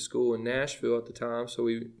going to school in Nashville at the time, so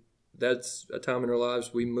that's a time in our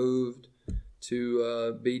lives we moved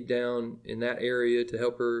to be down in that area to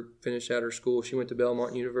help her finish out her school. She went to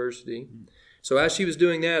Belmont University. So as she was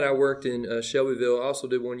doing that, I worked in Shelbyville. I also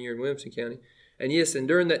did 1 year in Williamson County. And yes, and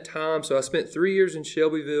during that time, so I spent 3 years in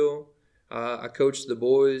Shelbyville. I coached the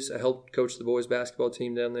boys. I helped coach the boys basketball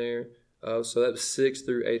team down there. So that was 6th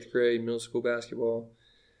through 8th grade middle school basketball.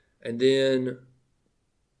 And then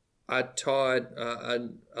I taught.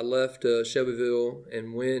 I left Shelbyville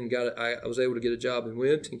and I was able to get a job in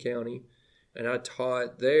Williamson County, and I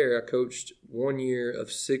taught there. I coached 1 year of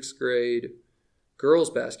 6th grade girls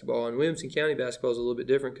basketball. And Williamson County basketball is a little bit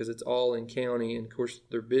different because it's all in county, and of course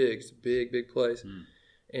they're big. It's a big place.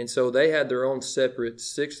 And so they had their own separate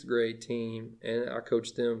 6th grade team, and I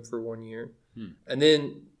coached them for 1 year. And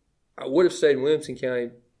then I would have stayed in Williamson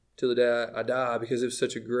County till the day I die because it was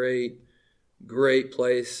such a great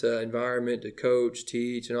place, environment to coach,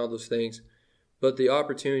 teach, and all those things. But the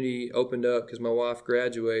opportunity opened up because my wife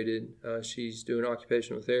graduated. She's doing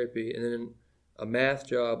occupational therapy. And then a math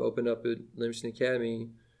job opened up at Livingston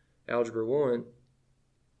Academy, Algebra 1.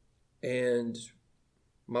 And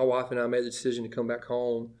my wife and I made the decision to come back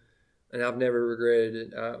home, and I've never regretted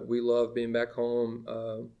it. We love being back home.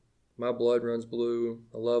 My blood runs blue.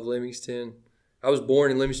 I love Livingston. I was born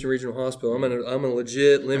in Livingston Regional Hospital. I'm a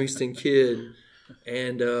legit Livingston kid,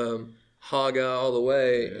 and Hog-Eye all the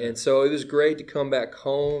way. Yeah. And so it was great to come back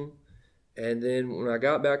home. And then when I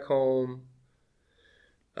got back home,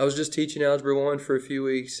 I was just teaching Algebra 1 for a few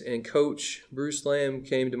weeks, and Coach Bruce Lamb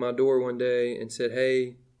came to my door one day and said,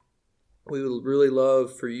 "Hey, we would really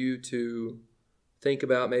love for you to think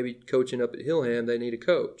about maybe coaching up at Hillham. They need a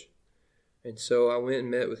coach." And so I went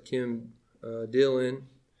and met with Kim Dillon.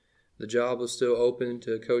 The job was still open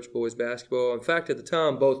to coach boys basketball. In fact, at the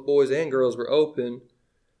time, both boys and girls were open,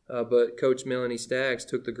 but Coach Melanie Staggs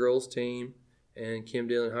took the girls' team, and Kim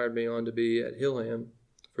Dillon hired me on to be at Hillham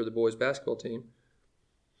for the boys basketball team.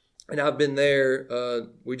 And I've been there.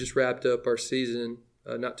 We just wrapped up our season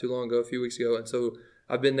not too long ago, a few weeks ago, and so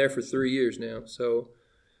I've been there for 3 years now. So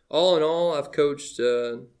all in all, I've coached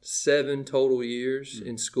 7 total years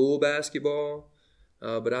in school basketball,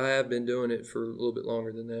 but I have been doing it for a little bit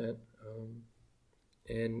longer than that.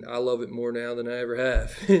 And I love it more now than I ever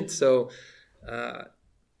have. And so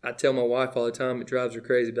I tell my wife all the time, it drives her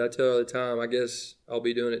crazy, but I tell her all the time, I guess I'll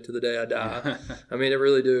be doing it to the day I die. I mean, I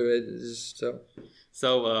really do. It's just so.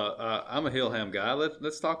 So I'm a Hillham guy.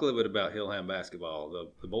 Let's talk a little bit about Hillham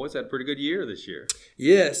basketball. The boys had a pretty good year this year.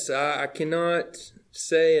 Yes, I cannot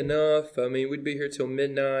say enough. I mean, we'd be here till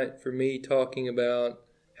midnight for me talking about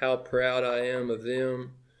how proud I am of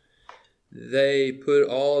them. They put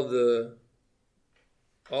all the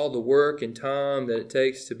work and time that it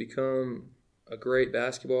takes to become a great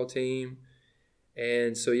basketball team.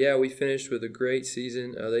 And so, yeah, we finished with a great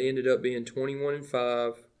season. They ended up being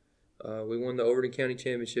 21-5. We won the Overton County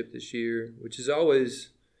Championship this year, which is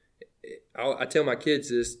always, I tell my kids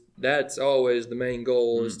this, that's always the main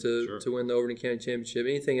goal is to win the Overton County Championship.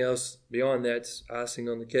 Anything else beyond that's icing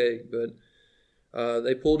on the cake. But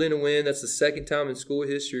they pulled in a win. That's the second time in school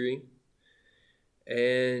history.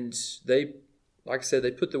 And they, like I said,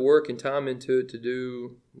 they put the work and time into it to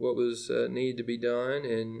do what was needed to be done.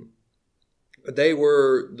 And they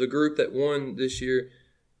were the group that won this year.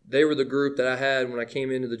 They were the group that I had when I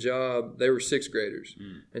came into the job. They were 6th graders.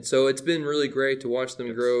 And so it's been really great to watch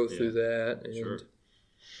them grow through that.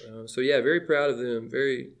 And so, yeah, very proud of them.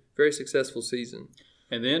 Very, very successful season.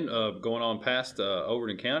 And then going on past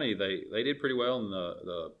Overton County, they did pretty well in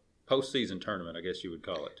the postseason tournament, I guess you would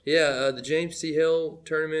call it. Yeah, the James C. Hill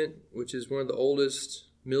tournament, which is one of the oldest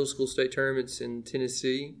middle school state tournaments in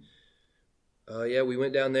Tennessee. We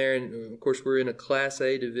went down there, and of course we're in a Class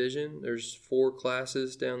A division. There's 4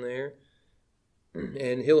 classes down there.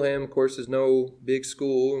 And Hillham, of course, is no big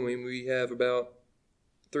school. I mean, we have about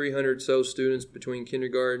 300 so students between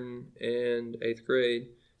kindergarten and 8th grade.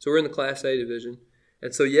 So we're in the Class A division.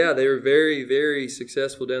 And so, they were very, very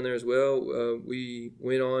successful down there as well. We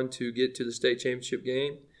went on to get to the state championship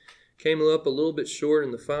game. Came up a little bit short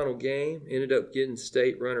in the final game. Ended up getting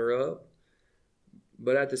state runner-up.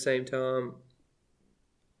 But at the same time,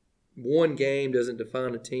 one game doesn't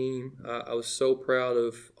define a team. I was so proud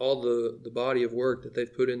of all the body of work that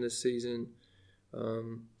they've put in this season.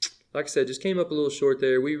 Like I said, just came up a little short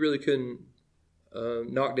there. We really couldn't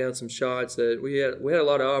knock down some shots that we had a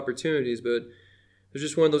lot of opportunities, but it was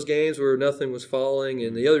just one of those games where nothing was falling,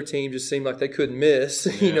 and the other team just seemed like they couldn't miss.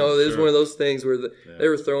 Yeah, it was one of those things where they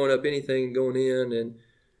were throwing up anything going in, and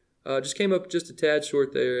just came up just a tad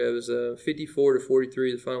short there. It was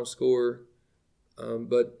 54-43, the final score.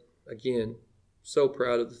 But again, so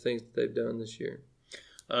proud of the things that they've done this year.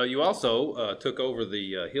 You also took over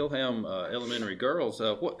the Hillham Elementary girls.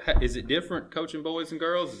 Is it different coaching boys and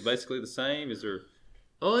girls? Is it basically the same? Is there?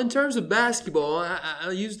 Oh, in terms of basketball,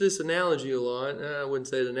 I use this analogy a lot. I wouldn't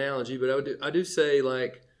say an analogy, but I do say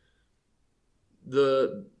like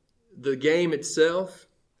the game itself.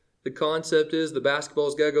 The concept is the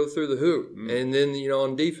basketball's got to go through the hoop, and then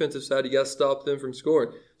on the defensive side you got to stop them from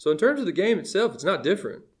scoring. So in terms of the game itself, it's not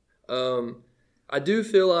different. I do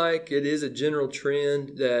feel like it is a general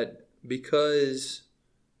trend that because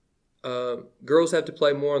girls have to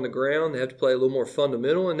play more on the ground, they have to play a little more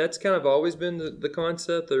fundamental, and that's kind of always been the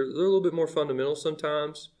concept. They're a little bit more fundamental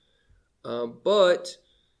sometimes. But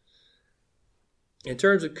in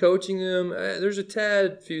terms of coaching them, there's a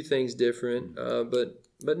tad few things different,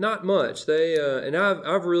 but not much. And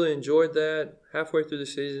I've really enjoyed that. Halfway through the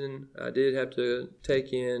season, I did have to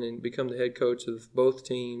take in and become the head coach of both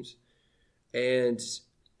teams. And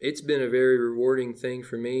it's been a very rewarding thing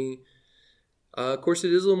for me. Of course,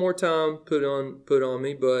 it is a little more time put on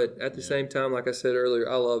me, but at the same time, like I said earlier,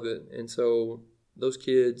 I love it. And so those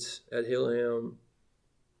kids at Hillham,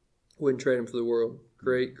 wouldn't trade them for the world.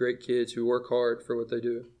 Great kids who work hard for what they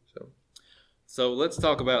do. So let's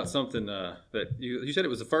talk about something that you said it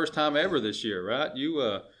was the first time ever this year, right?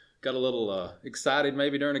 You got a little excited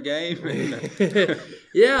maybe during a game.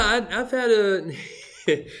 Yeah, I've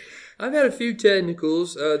had a few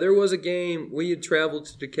technicals. There was a game we had traveled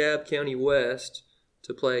to DeKalb County West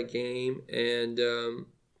to play a game, and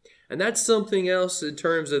that's something else in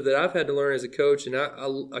terms of that I've had to learn as a coach, and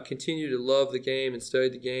I continue to love the game and study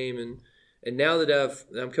the game, and now that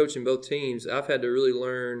I'm coaching both teams, I've had to really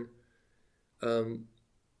learn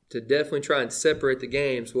to definitely try and separate the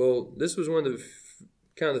games. Well, this was one of the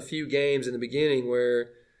kind of the few games in the beginning where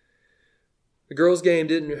the girls' game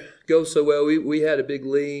didn't go so well. We had a big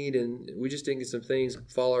lead, and we just didn't get some things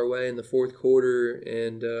fall our way in the fourth quarter.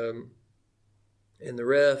 And the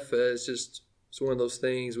ref, it's one of those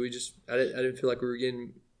things. I didn't feel like we were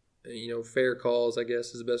getting, fair calls, I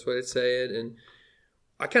guess is the best way to say it. And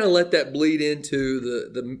I kind of let that bleed into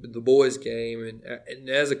the boys' game, and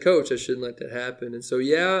as a coach, I shouldn't let that happen. And so,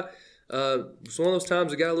 it's one of those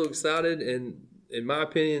times I got a little excited, and in my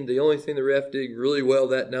opinion, the only thing the ref did really well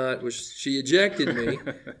that night was she ejected me.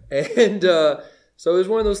 And so it was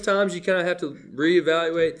one of those times you kind of have to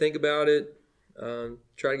reevaluate, think about it,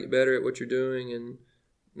 try to get better at what you're doing, and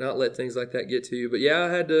not let things like that get to you. But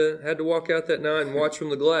I had to walk out that night and watch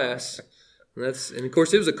from the glass. And of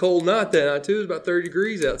course, it was a cold night that night too. It was about 30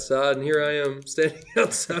 degrees outside, and here I am standing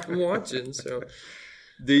outside and watching. So,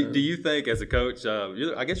 do you think, as a coach,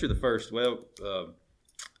 I guess you're the first? Well,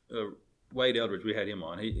 Wade Eldridge, we had him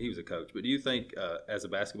on. He was a coach. But do you think, as a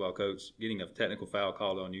basketball coach, getting a technical foul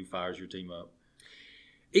called on you fires your team up?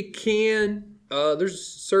 It can. There's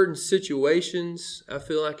certain situations I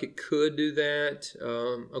feel like it could do that.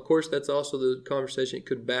 Of course, that's also the conversation. It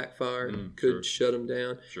could backfire. Could shut them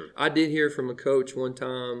down. Sure. I did hear from a coach one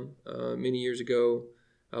time many years ago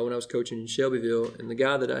when I was coaching in Shelbyville, and the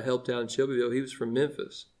guy that I helped out in Shelbyville, he was from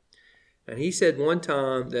Memphis. And he said one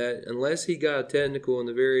time that unless he got a technical in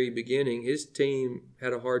the very beginning, his team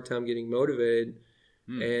had a hard time getting motivated.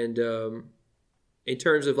 And in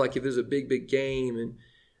terms of like if it was a big game,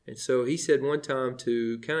 and so he said one time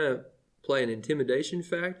to kind of play an intimidation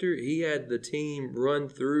factor, he had the team run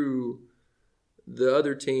through the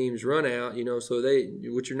other team's run out, so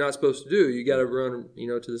what you're not supposed to do, you got to run,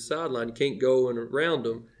 to the sideline. You can't go and around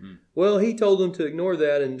them. Well, he told them to ignore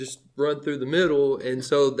that and just run through the middle, and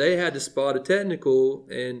so they had to spot a technical,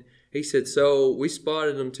 and He said, so we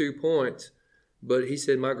spotted them 2 points, but he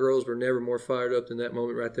said my girls were never more fired up than that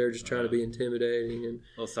moment right there, just trying to be intimidating. And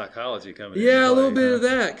a little psychology coming in. Yeah, a little bit of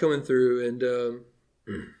that coming through.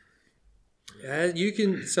 And you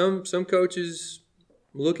can some coaches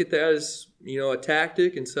look at that as, a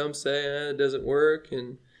tactic, and some say it doesn't work.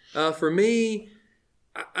 And for me,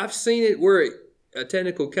 I've seen it where a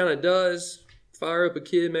technical kind of does fire up a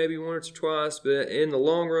kid maybe once or twice, but in the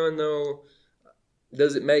long run, though,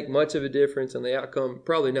 does it make much of a difference on the outcome?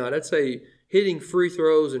 Probably not. I'd say hitting free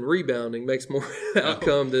throws and rebounding makes more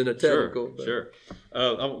outcome than a technical. Sure.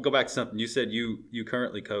 I'll go back to something. You said you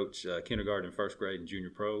currently coach kindergarten, first grade, and junior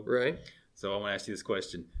pro. Right. So I want to ask you this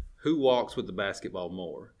question. Who walks with the basketball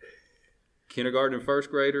more? Kindergarten and first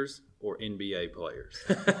graders or NBA players?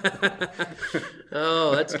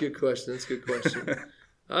 Oh, that's a good question.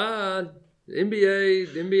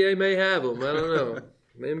 NBA may have them. I don't know.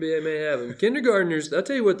 NBA may have them. Kindergartners, I'll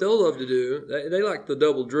tell you what they'll love to do. They like the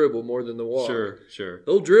double dribble more than the walk. Sure.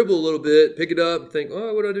 They'll dribble a little bit, pick it up, and think,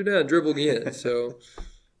 oh, what do I do now? And dribble again. So,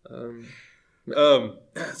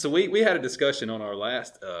 so we had a discussion on our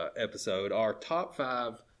last episode, our top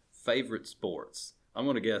 5 favorite sports. I'm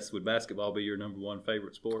going to guess, would basketball be your number 1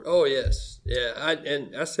 favorite sport? Oh, yes. Yeah,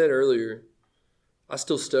 I said earlier, I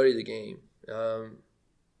still study the game.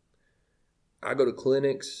 I go to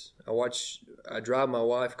clinics. I drive my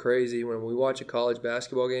wife crazy when we watch a college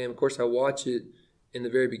basketball game. Of course, I watch it in the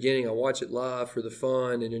very beginning. I watch it live for the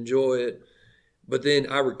fun and enjoy it. But then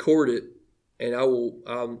I record it, and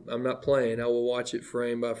I'm not playing. I will watch it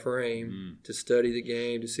frame by frame to study the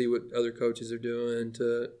game, to see what other coaches are doing,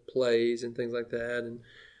 to plays and things like that. And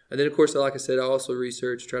then, of course, like I said, I also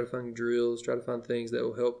research, try to find drills, try to find things that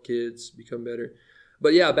will help kids become better.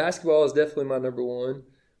 But, yeah, basketball is definitely my number 1.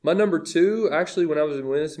 My number 2, actually, when I was in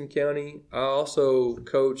Winston County, I also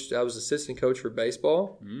coached. I was assistant coach for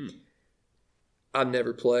baseball. I've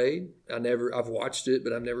never played. I've watched it,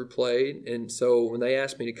 but I've never played. And so when they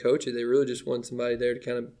asked me to coach it, they really just wanted somebody there to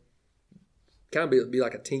kind of be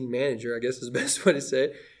like a team manager, I guess is the best way to say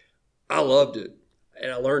it. I loved it,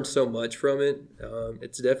 and I learned so much from it.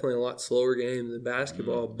 It's definitely a lot slower game than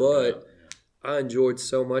basketball, but I enjoyed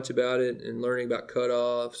so much about it, and learning about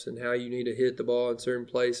cutoffs and how you need to hit the ball in certain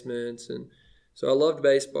placements. And so I loved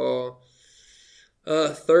baseball.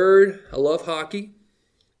 Third, I love hockey.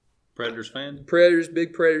 Predators fan?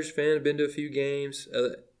 Big Predators fan. I've been to a few games.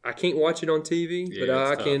 I can't watch it on TV, but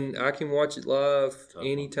I can watch it live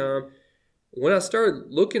anytime. When I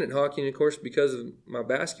started looking at hockey, and of course because of my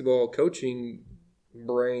basketball coaching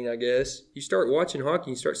brain, I guess, you start watching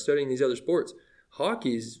hockey, you start studying these other sports.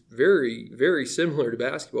 Hockey is very, very similar to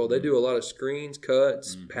basketball. They do a lot of screens,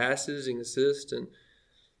 cuts, passes, and assists, and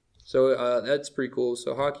so that's pretty cool.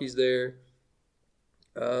 So hockey's there.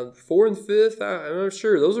 4 and 5th, I'm not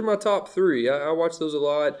sure. Those are my top 3. I watch those a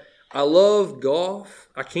lot. I love golf.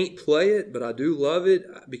 I can't play it, but I do love it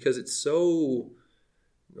because it's so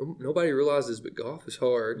 – nobody realizes, but golf is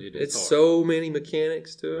hard. It's hard. So many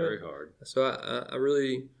mechanics to it. Very hard. So I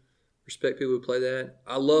really respect people who play that.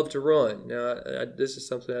 I love to run. Now, this is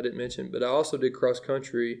something I didn't mention, but I also did cross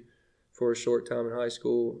country for a short time in high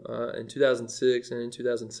school in 2006 and in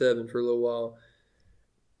 2007 for a little while.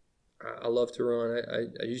 I love to run.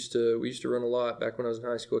 We used to run a lot back when I was in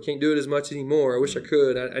high school. I can't do it as much anymore. I wish I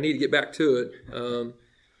could. I need to get back to it.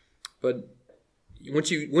 But once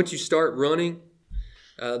you start running,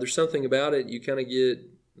 there's something about it. You kind of get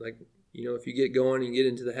like, if you get going and get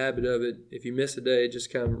into the habit of it, if you miss a day, it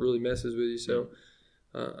just kind of really messes with you. So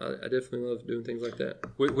I definitely love doing things like that.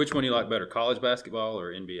 Which one do you like better, college basketball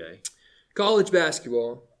or NBA? College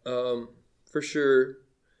basketball, for sure.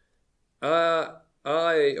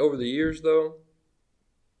 I, over the years, though,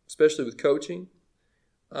 especially with coaching,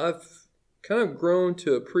 I've kind of grown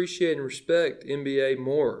to appreciate and respect NBA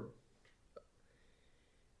more.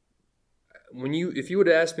 If you would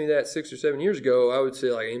have asked me that 6 or 7 years ago, I would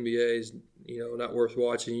say like NBA is not worth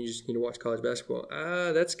watching. You just need to watch college basketball.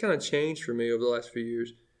 That's kind of changed for me over the last few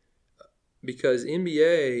years, because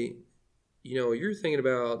NBA, you're thinking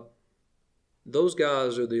about those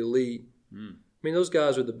guys are the elite. I mean, those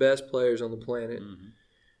guys are the best players on the planet.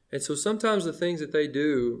 And so sometimes the things that they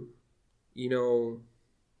do,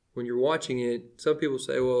 when you're watching it, some people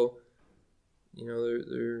say, well,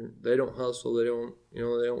 they don't hustle, they don't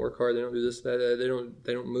work hard, they don't do this, that,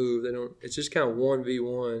 they don't move, it's just kind of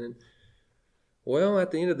 1v1. And well, at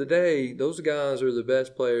the end of the day, those guys are the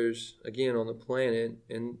best players again on the planet,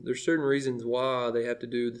 and there's certain reasons why they have to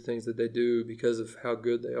do the things that they do because of how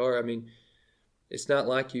good they are. I mean, it's not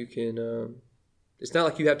like you can it's not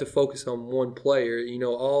like you have to focus on one player.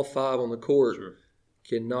 All 5 on the court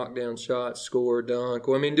can knock down shots, score, dunk.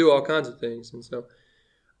 Well, I mean, do all kinds of things. And so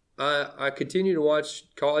I continue to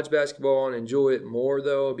watch college basketball and enjoy it more,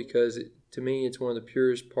 though, because to me it's one of the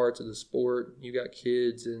purest parts of the sport. You got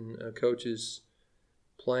kids and coaches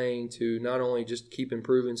playing to not only just keep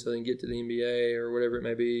improving so they can get to the NBA or whatever it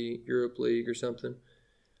may be, Europe League or something,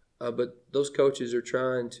 but those coaches are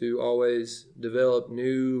trying to always develop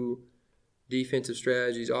new defensive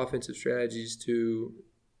strategies, offensive strategies to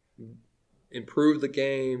improve the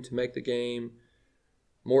game, to make the game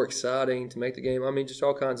more exciting, to make the game, I mean, just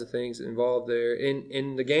all kinds of things involved there.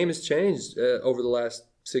 And the game has changed over the last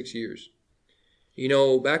 6 years. You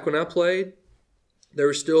know, back when I played, there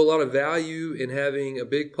was still a lot of value in having a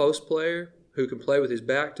big post player who can play with his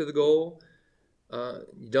back to the goal.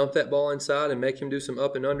 You dump that ball inside and make him do some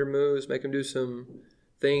up and under moves, make him do some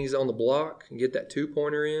things on the block and get that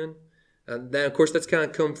two-pointer in. And then, of course, that's kind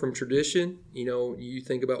of come from tradition. You know, you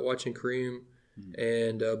think about watching Kareem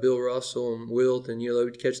and Bill Russell and Wilt, and, you know, they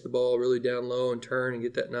would catch the ball really down low and turn and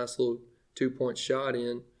get that nice little two-point shot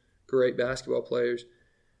in. Great basketball players.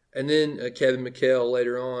 And then Kevin McHale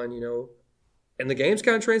later on, you know. And the game's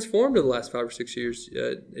kind of transformed in the last 5 or 6 years.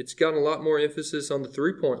 It's gotten a lot more emphasis on the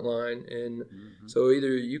three-point line. And so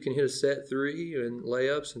either you can hit a set three and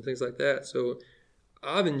layups and things like that. So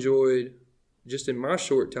I've enjoyed, just in my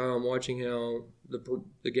short time, watching how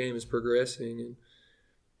the game is progressing. And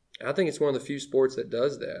I think it's one of the few sports that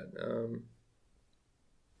does that.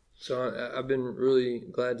 So I've been really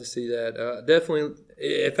glad to see that. Definitely,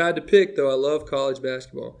 if I had to pick, though, I love college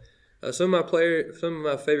basketball. Some of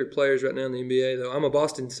my favorite players right now in the NBA, though, I'm a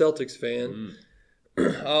Boston Celtics fan.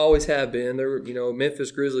 I always have been. There were, you know, Memphis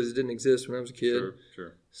Grizzlies didn't exist when I was a kid.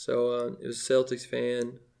 Sure. So it was a Celtics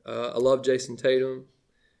fan. I love Jason Tatum.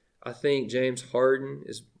 I think James Harden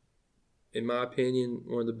is, in my opinion,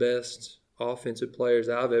 one of the best offensive players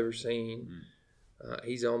I've ever seen.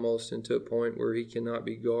 He's almost into a point where he cannot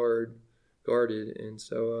be guarded, and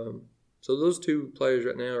so those two players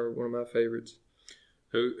right now are one of my favorites.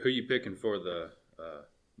 Who you picking for the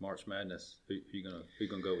March Madness? Who you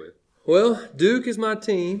gonna go with? Well, Duke is my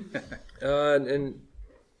team, and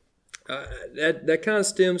that kind of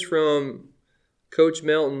stems from Coach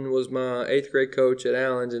Melton was my 8th grade coach at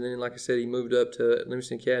Allen's, and then, like I said, he moved up to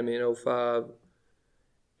Livingston Academy in 2005,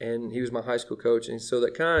 and he was my high school coach, and so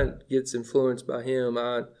that kind of gets influenced by him.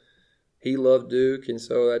 He loved Duke, and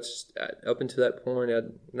so that's up until that point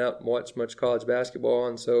I'd not watched much college basketball,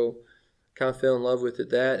 and so kind of fell in love with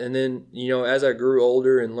it. And then, you know, as I grew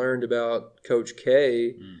older and learned about Coach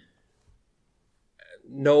K,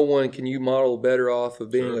 no one can you model better off of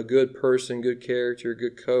being a good person, good character,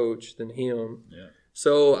 good coach than him. Yeah.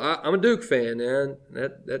 So I'm a Duke fan, man.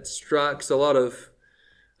 That strikes a lot of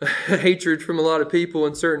hatred from a lot of people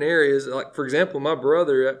in certain areas. Like, for example, my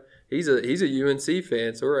brother, he's a UNC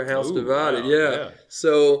fan, so we're a house divided. Wow. Yeah.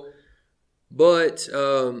 So, but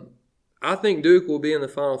I think Duke will be in the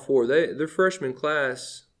Final Four. Their freshman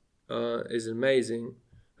class is amazing.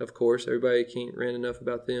 Of course, everybody can't rant enough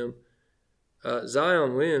about them.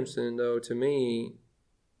 Zion Williamson, though, to me,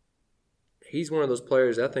 he's one of those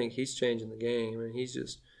players. I think he's changing the game. I mean,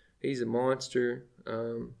 he's a monster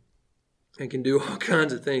and can do all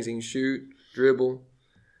kinds of things. He can shoot, dribble,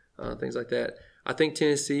 things like that. I think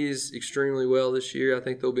Tennessee is extremely well this year. I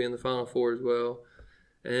think they'll be in the Final Four as well.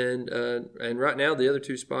 And right now, the other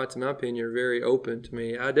two spots, in my opinion, are very open to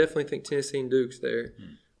me. I definitely think Tennessee and Duke's there.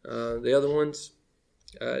 The other ones,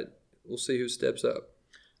 we'll see who steps up.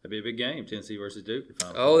 That'd be a big game, Tennessee versus Duke.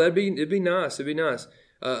 It'd be nice. It'd be nice.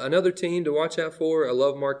 Another team to watch out for, I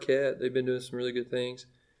love Marquette. They've been doing some really good things.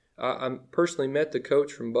 I personally met the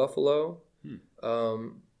coach from Buffalo.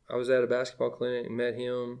 I was at a basketball clinic and met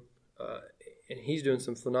him, and he's doing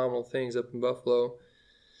some phenomenal things up in Buffalo.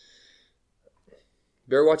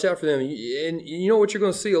 Better watch out for them. And you know what you're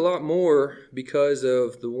going to see a lot more because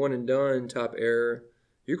of the one-and-done type era.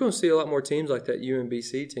 You're going to see a lot more teams like that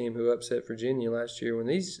UMBC team who upset Virginia last year. When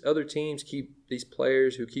these other teams keep these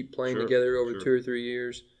players who keep playing together over 2 or 3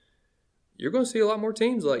 years, you're going to see a lot more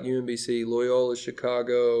teams like UMBC, Loyola,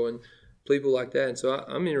 Chicago, and people like that. And so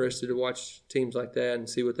I'm interested to watch teams like that and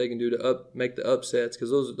see what they can do to make the upsets,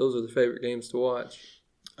 because those are the favorite games to watch.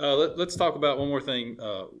 Let's talk about one more thing.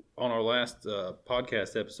 On our last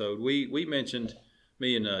podcast episode, we mentioned,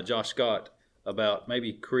 me and Josh Scott, about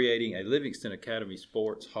maybe creating a Livingston Academy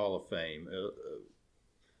Sports Hall of Fame.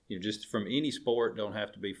 Just from any sport, don't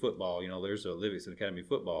have to be football. There's a Livingston Academy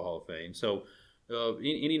Football Hall of Fame. So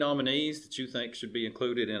any nominees that you think should be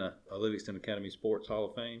included in a Livingston Academy Sports Hall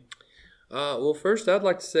of Fame? Well, first, I'd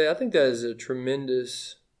like to say I think that is a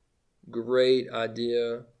tremendous, great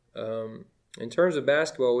idea. In terms of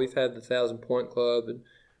basketball, we've had the 1,000-point club, and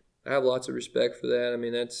I have lots of respect for that. I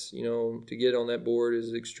mean, that's, to get on that board is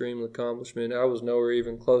an extreme accomplishment. I was nowhere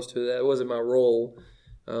even close to that. It wasn't my role.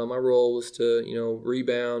 My role was to,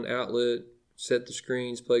 rebound, outlet, set the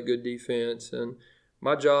screens, play good defense. And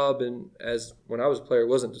my job, when I was a player,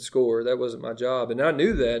 wasn't to score. That wasn't my job. And I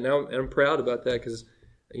knew that, and I'm proud about that because,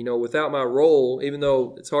 without my role, even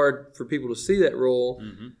though it's hard for people to see that role,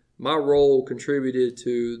 my role contributed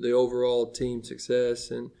to the overall team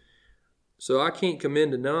success. And so I can't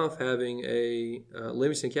commend enough having a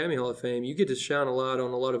Livingston Academy Hall of Fame. You get to shine a light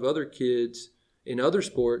on a lot of other kids in other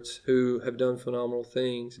sports who have done phenomenal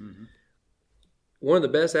things. One of the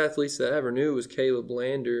best athletes that I ever knew was Caleb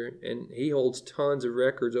Lander, and he holds tons of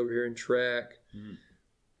records over here in track.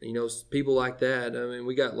 People like that. I mean,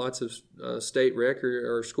 we got lots of state record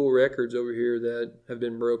or school records over here that have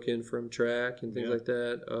been broken from track and things like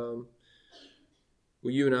that.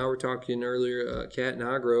 Well, you and I were talking earlier. Kat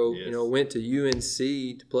Nigro, went to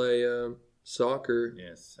UNC to play soccer.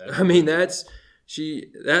 Yes, I mean that's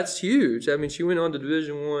huge. I mean, she went on to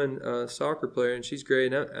Division I soccer player, and she's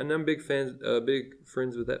great. And I'm big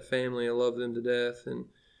friends with that family. I love them to death. And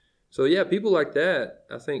so people like that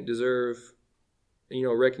I think deserve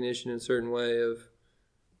recognition in a certain way of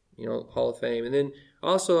Hall of Fame. And then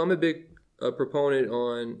also I'm a big proponent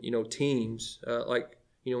on teams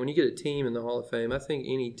when you get a team in the Hall of Fame, I think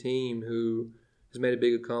any team who has made a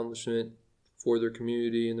big accomplishment for their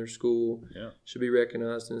community and their school should be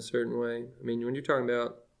recognized in a certain way. I mean, when you're talking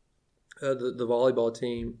about the volleyball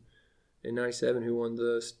team in '97 who won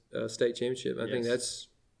the state championship, I think that's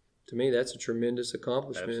a tremendous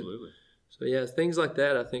accomplishment. Absolutely. So, things like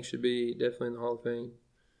that I think should be definitely in the Hall of Fame.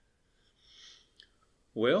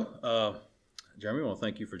 Well, Jeremy, I want to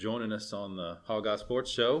thank you for joining us on the Hog Eye Sports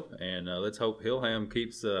Show, and let's hope Hillham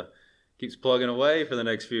keeps plugging away for the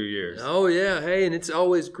next few years. Oh, yeah. Hey, and it's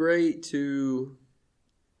always great to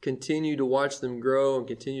continue to watch them grow and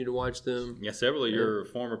continue to watch them. Yeah, several of your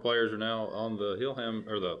former players are now on the Hillham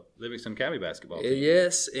or the Livingston Academy basketball team.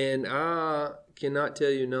 Yes, and I cannot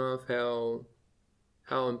tell you enough how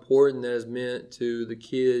important that has meant to the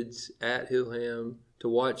kids at Hillham to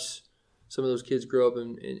watch some of those kids grow up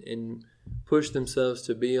and push themselves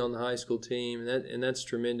to be on the high school team, and that's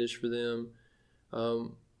tremendous for them.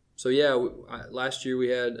 Last year we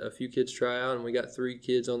had a few kids try out, and we got 3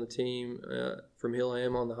 kids on the team from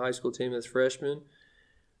Hillham on the high school team as freshmen.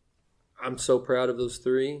 I'm so proud of those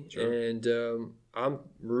 3, and I'm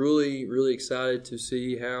really, really excited to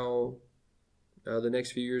see how the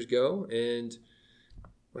next few years go. And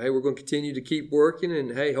hey, we're going to continue to keep working,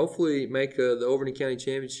 and hey, hopefully make the Overton County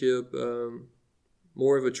Championship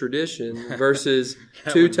more of a tradition versus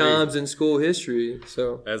 2 times in school history.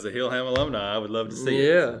 So, as a Hillham alumni, I would love to see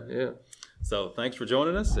it. Yeah. So thanks for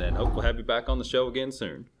joining us, and hope we'll have you back on the show again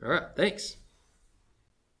soon. All right, thanks.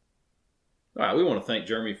 All right, we want to thank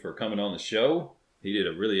Jeremy for coming on the show. He did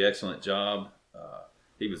a really excellent job.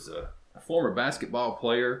 He was a former basketball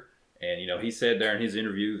player, and he said there in his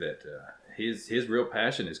interview that his real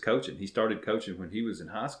passion is coaching. He started coaching when he was in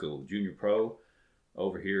high school, junior pro,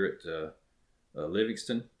 over here at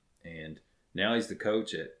Livingston, and now he's the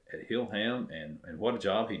coach at Hillham, and what a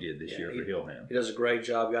job he did this year for Hillham. He does a great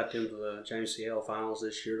job. Got them to the JCL finals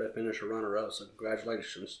this year. They finished a runner-up, so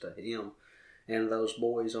congratulations to him and those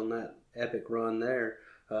boys on that epic run there.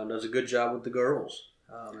 Does a good job with the girls.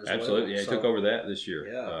 Absolutely, he took over that this year.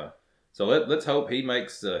 Yeah. So let's hope he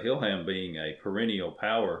makes Hillham being a perennial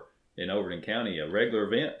power in Overton County a regular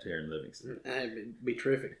event here in Livingston. It'd be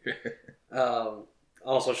terrific.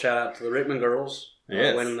 Also, shout out to the Rickman girls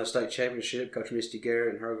winning the state championship. Coach Misty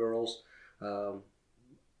Garrett and her girls.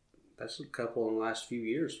 That's a couple in the last few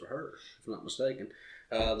years for her, if I'm not mistaken.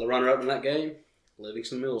 The runner-up in that game,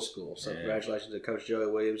 Livingston Middle School. So congratulations to Coach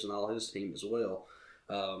Joey Williams and all his team as well.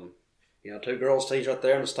 2 girls teams right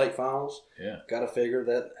there in the state finals. Yeah. Got to figure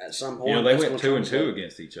that at some point. They went 2-2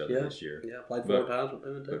 against each other this year. Yeah, played 4 times with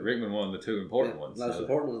 2-2. But Rickman won the 2 important ones. Most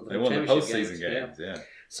important ones. They won the postseason games. Yeah.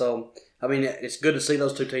 So, I mean, it's good to see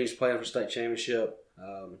those 2 teams playing for state championship.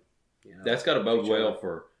 That's got to bode well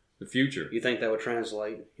for the future. You think that would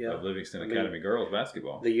translate? Yeah. Of Livingston Academy girls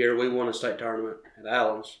basketball. The year we won a state tournament at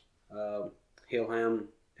Allen's, Hillham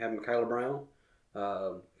had Michaela Brown.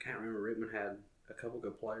 Can't remember. Rickman had a couple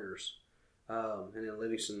good players. And then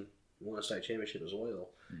Livingston won a state championship as well.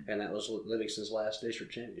 And that was Livingston's last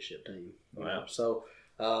district championship team. Wow. So,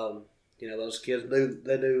 those kids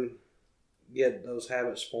do get those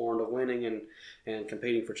habits formed of winning and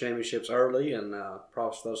competing for championships early, and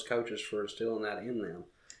props to those coaches for instilling that in them.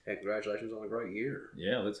 And congratulations on a great year.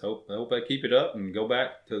 Yeah, let's hope they keep it up and go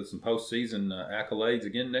back to some postseason accolades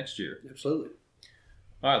again next year. Absolutely.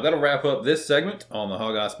 All right, that'll wrap up this segment on the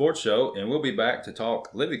Hog Eye Sports Show, and we'll be back to talk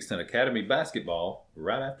Livingston Academy basketball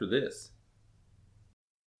right after this.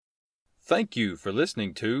 Thank you for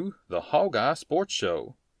listening to the Hog Eye Sports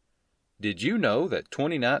Show. Did you know that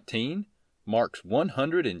 2019 marks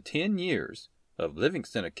 110 years of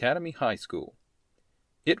Livingston Academy High School?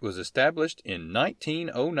 It was established in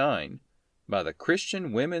 1909 by the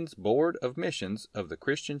Christian Women's Board of Missions of the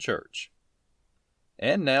Christian Church.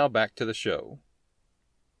 And now back to the show.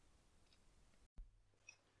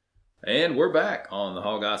 And we're back on the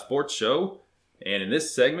Hog Eye Sports Show. And in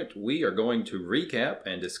this segment, we are going to recap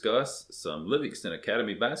and discuss some Livingston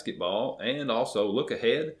Academy basketball and also look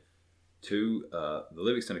ahead to the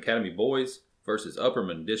Livingston Academy boys versus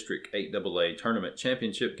Upperman District 8AA Tournament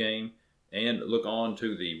Championship game, and look on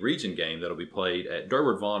to the region game that will be played at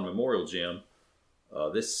Durward Vaughn Memorial Gym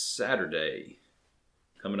this Saturday,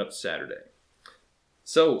 coming up Saturday.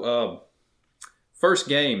 So, first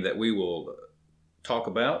game that we will talk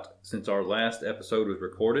about since our last episode was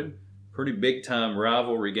recorded, pretty big-time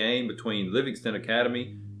rivalry game between Livingston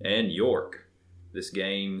Academy and York.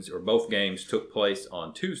 Both games took place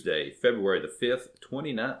on Tuesday, February the 5th,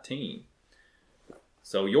 2019.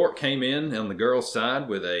 So York came in on the girls' side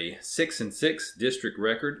with a 6-6 district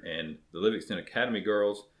record, and the Livingston Academy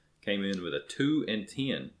girls came in with a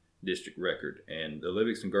 2-10 district record. And the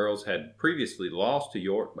Livingston girls had previously lost to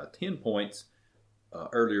York by 10 points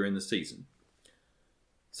earlier in the season.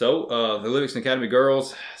 So the Livingston Academy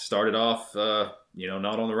girls started off, not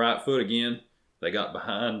on the right foot again. They got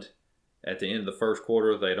behind at the end of the first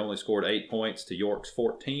quarter. They'd only scored 8 points to York's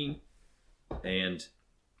 14, and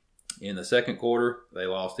in the second quarter, they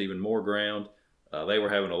lost even more ground. They were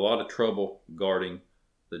having a lot of trouble guarding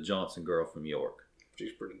the Johnson girl from York.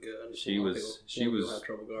 She's pretty good. She was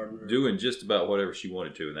doing just about whatever she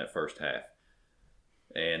wanted to in that first half.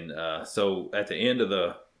 And so at the end of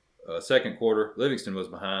the second quarter, Livingston was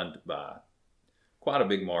behind by quite a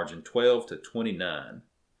big margin, 12-29.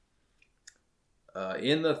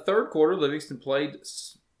 In the third quarter, Livingston played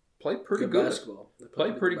pretty good. Basketball.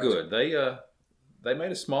 Played pretty good. They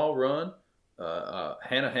made a small run.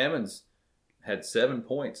 Hannah Hammonds had 7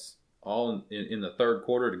 points all in the third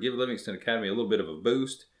quarter to give Livingston Academy a little bit of a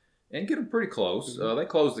boost and get them pretty close. Mm-hmm. They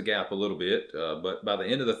closed the gap a little bit, but by the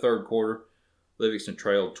end of the third quarter, Livingston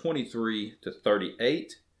trailed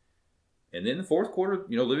 23-38. And then the fourth quarter,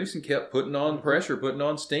 Livingston kept putting on pressure, putting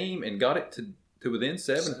on steam, and got it to within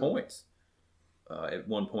 7 points at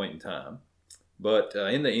one point in time. But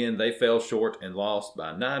in the end, they fell short and lost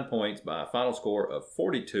by 9 points by a final score of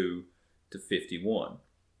 42-51.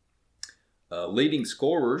 Leading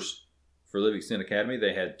scorers for Livingston Academy,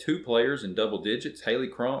 they had 2 players in double digits. Haley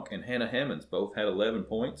Cronk and Hannah Hammonds both had 11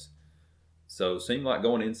 points. So it seemed like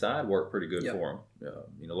going inside worked pretty good for them.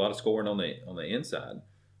 A lot of scoring on the inside.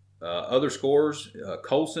 Other scorers,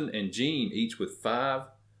 Colson and Jean each with 5,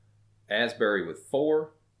 Asbury with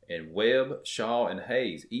 4, and Webb, Shaw, and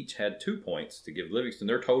Hayes each had 2 points to give Livingston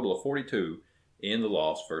their total of 42 in the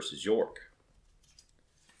loss versus York.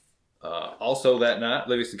 Also that night,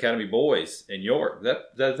 Livingston Academy boys in York. Is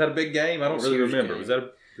that a big game? I don't really remember. Was that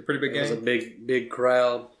a pretty big game? It was a big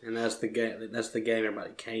crowd, and that's the game. That's the game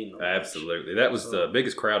everybody came to. Absolutely, that was the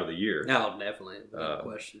biggest crowd of the year. No, definitely, no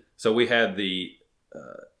question. So we had the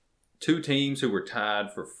 2 teams who were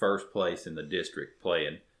tied for first place in the district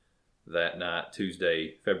playing that night,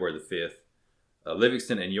 Tuesday, February the 5th.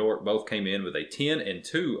 Livingston and York both came in with a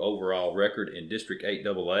 10-2 overall record in District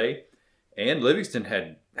 8AA, and Livingston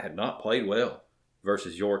had not played well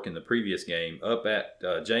versus York in the previous game. Up at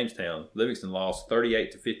Jamestown, Livingston lost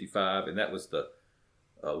 38-55, and that was the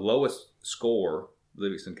lowest score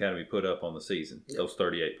Livingston Academy put up on the season, those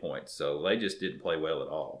 38 points. So they just didn't play well at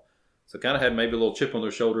all. So kind of had maybe a little chip on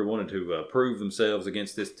their shoulder, wanted to prove themselves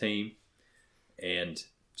against this team, and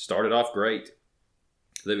started off great.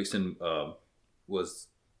 Livingston was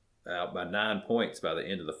out by 9 points by the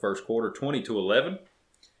end of the first quarter, 20-11.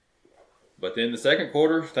 But then the second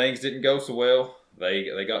quarter, things didn't go so well.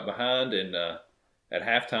 They got behind, and at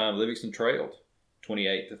halftime, Livingston trailed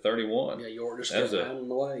 28-31. Yeah, York just kept pounding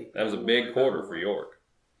the way. That was a big quarter for York.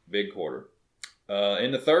 Big quarter.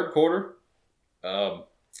 In the third quarter,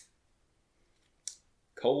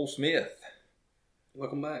 Cole Smith.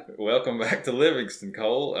 Welcome back. Welcome back to Livingston,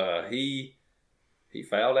 Cole. He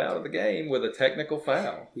fouled out of the game with a technical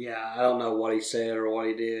foul. Yeah, I don't know what he said or what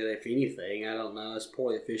he did. If anything, I don't know. It's a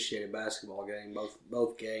poorly officiated basketball game.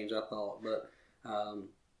 Both games, I thought. But,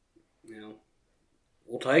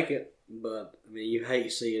 we'll take it. But, I mean, you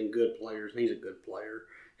hate seeing good players. And he's a good player.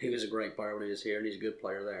 He was a great player when he was here, and he's a good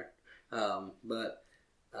player there. But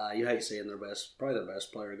you hate seeing probably their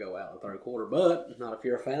best player go out in the third quarter, but not if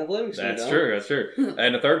you're a fan of Livingston. That's true.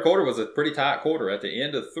 And the third quarter was a pretty tight quarter. At the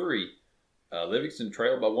end of 3, Livingston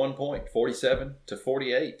trailed by 1 point,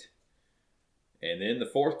 47-48. And then the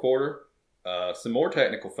fourth quarter, some more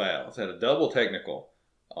technical fouls. Had a double technical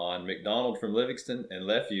on McDonald from Livingston and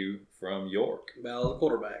Lefew from York. About the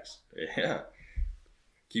quarterbacks. Yeah.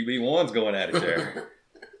 QB1's going at it there.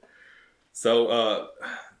 So,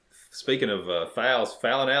 speaking of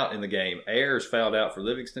fouling out in the game, Ayers fouled out for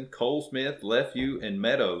Livingston, Cole Smith, Lefew, and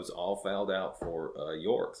Meadows all fouled out for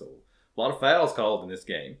York. So, a lot of fouls called in this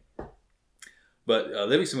game. But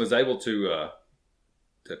Livingston was able to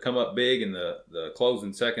come up big in the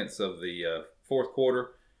closing seconds of the fourth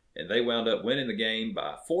quarter, and they wound up winning the game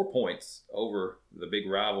by 4 points over the big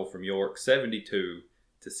rival from York, 72-68.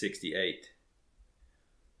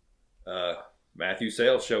 Matthew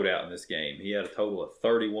Sales showed out in this game. He had a total of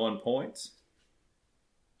 31 points.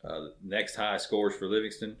 Next highest scores for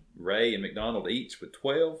Livingston, Ray and McDonald each with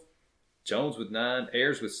 12, Jones with 9,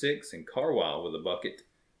 Ayers with 6, and Carwile with a bucket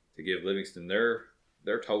to give Livingston their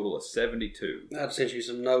total of 72. I've sent you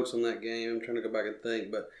some notes on that game. I'm trying to go back and think,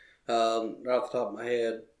 but right off the top of my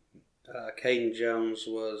head, Caden Jones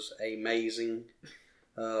was amazing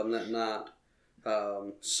that night.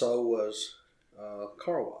 So was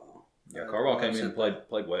Carwile. Yeah, Carwile came in and played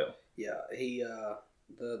well. Yeah, he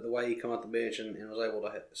the way he come off the bench and was able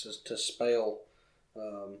to spell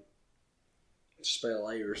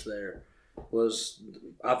Ayers there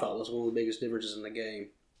I thought was one of the biggest differences in the game.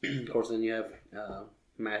 Of course, then you have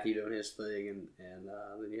Matthew doing his thing, and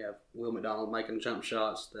then you have Will McDonald making jump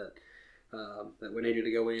shots that we needed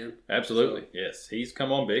to go in. Absolutely, yes. He's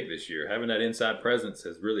come on big this year. Having that inside presence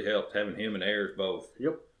has really helped. Having him and Ayers both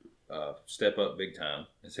step up big time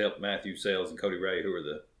has helped Matthew Sales and Cody Ray, who are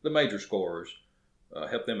the major scorers,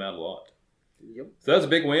 help them out a lot. Yep. So that was a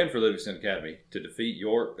big win for Livingston Academy to defeat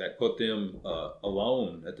York. That put them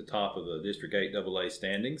alone at the top of the District 8 AA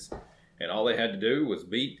standings. And all they had to do was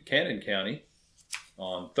beat Cannon County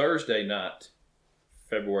on Thursday night,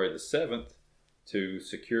 February the 7th, to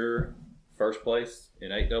secure first place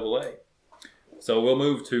in 8AA. So we'll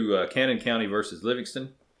move to Cannon County versus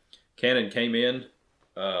Livingston. Cannon came in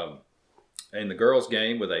the girls'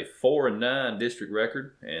 game with a 4-9 district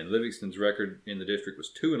record, and Livingston's record in the district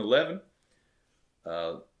was 2-11.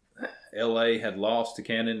 LA had lost to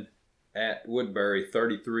Cannon at Woodbury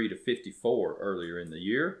 33-54 earlier in the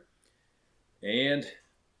year. And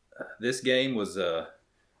this game was a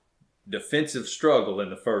defensive struggle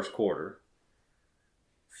in the first quarter.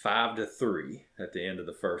 5-3 at the end of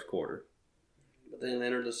the first quarter. But then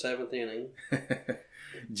entered the seventh inning.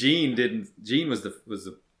 Jean was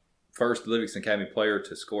the first Livingston Academy player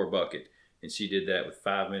to score a bucket, and she did that with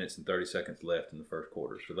 5 minutes and 30 seconds left in the first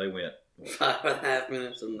quarter. So they went 5.5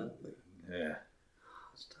 minutes and nothing. Yeah.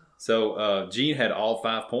 So Jean had all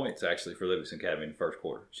 5 points actually for Livingston Academy in the first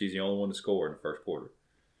quarter. She's the only one to score in the first quarter.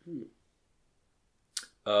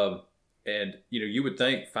 And you would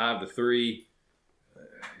think 5-3.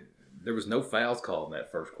 There was no fouls called in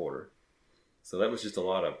that first quarter, so that was just a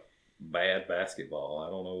lot of bad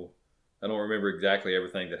basketball. I don't remember exactly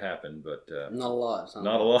everything that happened, but not a lot.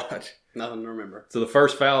 Not a lot. Nothing to remember. So the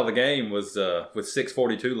first foul of the game was with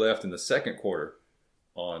 6:42 left in the second quarter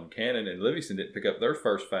on Cannon, and Livingston didn't pick up their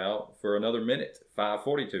first foul for another minute.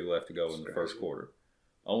 5:42 left to go in the first quarter.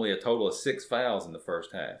 Only a total of 6 fouls in the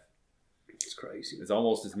first half. It's crazy. It's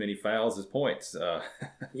almost as many fouls as points.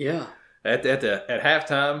 Yeah. At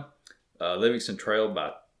halftime, Livingston trailed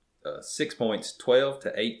by 6 points,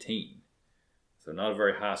 12-18. So not a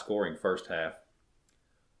very high scoring first half.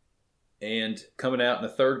 And coming out in the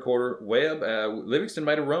third quarter, Livingston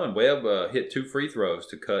made a run. Webb hit 2 free throws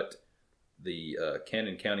to cut the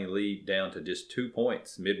Cannon County lead down to just 2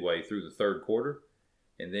 points midway through the third quarter.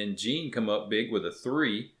 And then Jean come up big with a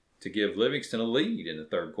 3 to give Livingston a lead in the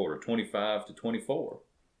third quarter, 25-24.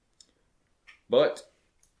 But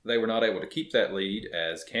they were not able to keep that lead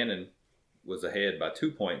as Cannon was ahead by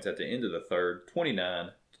 2 points at the end of the third,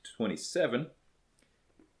 29-27.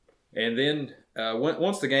 And then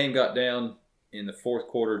once the game got down in the fourth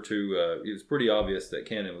quarter it was pretty obvious that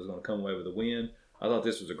Cannon was going to come away with a win. I thought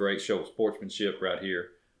this was a great show of sportsmanship right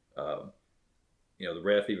here. The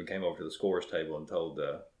ref even came over to the scorer's table and told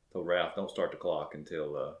Ralph, don't start the clock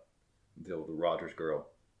until the Rogers girl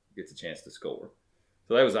gets a chance to score.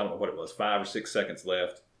 So that was, I don't know what it was, 5 or 6 seconds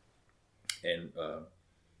left. And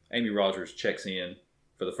Amy Rogers checks in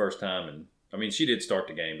for the first time. And I mean, she did start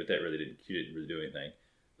the game, but she didn't really do anything.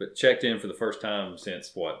 But checked in for the first time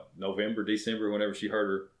since November, December, whenever she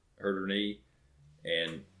hurt her knee.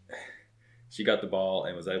 And She got the ball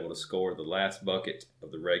and was able to score the last bucket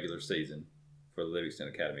of the regular season for the Livingston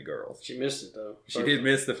Academy girls. She missed it, though. She did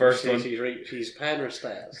miss the first one. She's padding her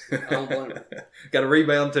stats. I don't blame her. Got a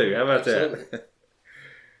rebound, too. How about Absolutely. that?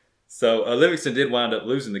 So Livingston did wind up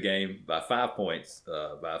losing the game by 5 points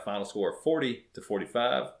by a final score of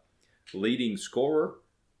 40-45. Leading scorer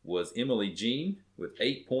was Emily Jean with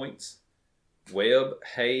 8 points. Webb,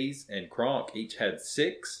 Hayes, and Kronk each had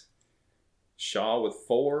 6. Shaw with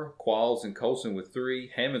 4. Qualls and Colson with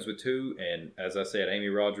 3. Hammonds with 2. And, as I said, Amy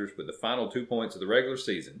Rogers with the final 2 points of the regular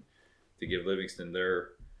season to give Livingston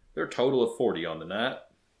their total of 40 on the night.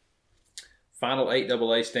 Final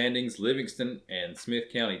 8AA standings, Livingston and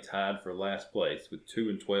Smith County tied for last place with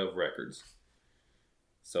 2-12 records.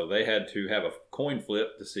 So they had to have a coin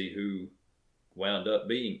flip to see who wound up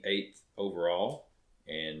being 8th overall.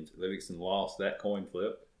 And Livingston lost that coin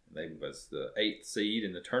flip. They was the 8th seed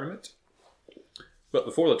in the tournament. But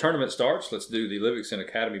before the tournament starts, let's do the Livingston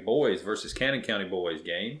Academy boys versus Cannon County boys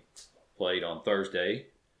game. Played on Thursday,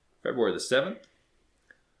 February the 7th.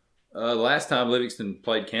 Last time Livingston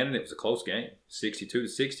played Cannon, it was a close game,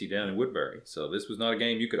 62-60 down in Woodbury. So this was not a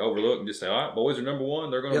game you could overlook and just say, all right, boys are number one.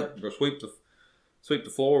 They're going to sweep the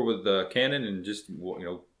floor with Cannon and just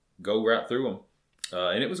go right through them.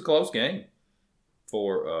 And it was a close game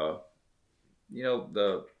for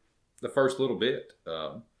the first little bit.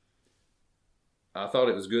 I thought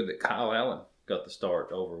it was good that Kyle Allen got the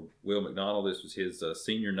start over Will McDonald. This was his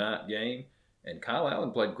senior night game, and Kyle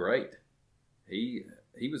Allen played great. He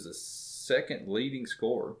was the second leading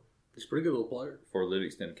scorer. He's a pretty good little player for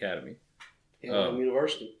Livingston Academy.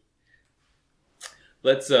 University.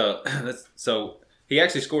 So he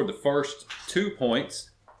actually scored the first 2 points,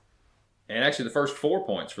 and actually the first 4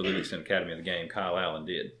 points for Livingston Academy in the game. Kyle Allen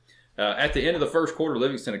did. At the end of the first quarter,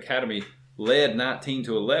 Livingston Academy led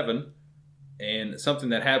 19-11. And something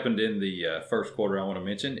that happened in the first quarter I want to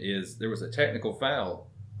mention is there was a technical foul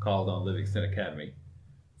called on Livingston Academy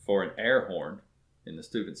for an air horn in the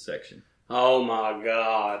students section. Oh my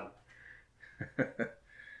God!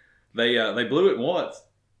 They blew it once,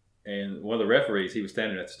 and one of the referees, he was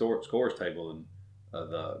standing at the scores table, and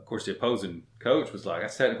of course the opposing coach was like,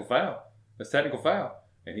 "That's technical foul. That's technical foul."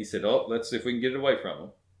 And he said, "Oh, let's see if we can get it away from him."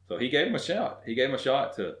 So he gave him a shot. He gave him a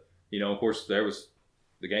shot to, of course there was.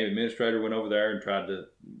 The game administrator went over there and tried to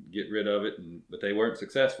get rid of it, but they weren't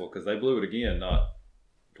successful because they blew it again not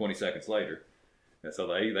 20 seconds later. And so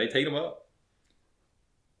they teed them up.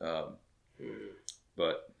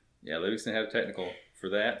 But, yeah, Livingston had a technical for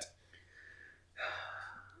that.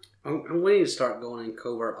 We need to start going in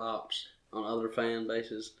covert ops on other fan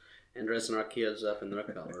bases and dressing our kids up in their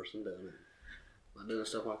colors and doing it. Like doing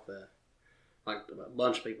stuff like that. Like a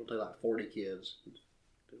bunch of people, like 40 kids.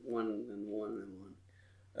 One and one.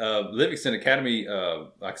 Livingston Academy,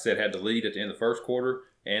 like I said, had the lead at the end of the first quarter,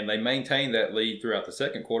 and they maintained that lead throughout the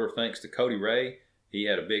second quarter thanks to Cody Ray. He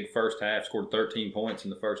had a big first half, scored 13 points in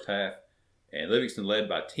the first half, and Livingston led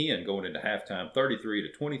by 10 going into halftime,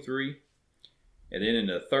 33-23. And then in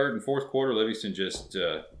the third and fourth quarter, Livingston just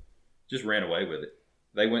ran away with it.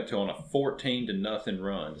 They went on a 14-0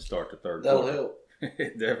 run to start the third quarter. That'll help.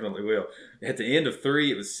 It definitely will. At the end of 3,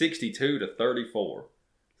 it was 62-34. So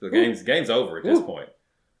the game's over at this point.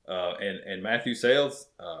 And Matthew Sales,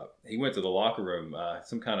 he went to the locker room,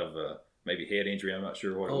 some kind of maybe head injury, I'm not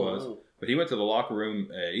sure what it was. No. But he went to the locker room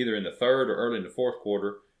either in the third or early in the fourth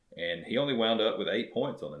quarter, and he only wound up with 8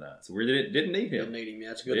 points on the night. So we didn't need him. Didn't need him, yeah,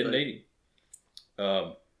 that's a good Didn't thing. need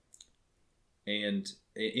him. And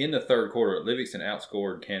in the third quarter, Livingston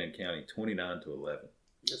outscored Cannon County 29-11.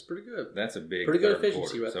 That's pretty good. That's a big pretty good third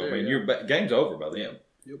efficiency quarter. right So, there. I mean, game's over by then.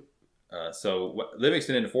 Yep. So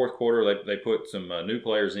Livingston in the fourth quarter, they put some new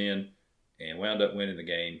players in and wound up winning the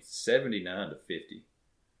game 79-50.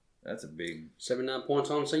 That's a big 79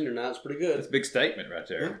 points on senior night. It's pretty good. That's a big statement right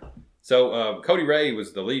there. Yeah. So Cody Ray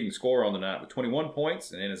was the leading scorer on the night with 21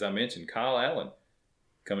 points, and then as I mentioned, Kyle Allen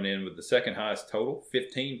coming in with the second highest total,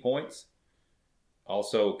 15 points.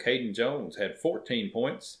 Also, Caden Jones had 14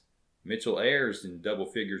 points. Mitchell Ayers in double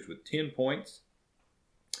figures with 10 points.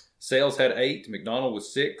 Sales had 8, McDonald with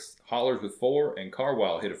 6, Hollers with 4, and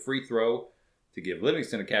Carwile hit a free throw to give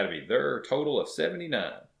Livingston Academy their total of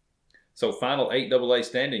 79. So final 8AA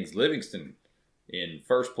standings, Livingston in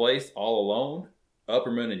first place all alone.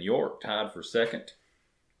 Upperman and York tied for second.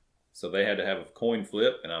 So they had to have a coin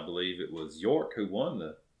flip, and I believe it was York who won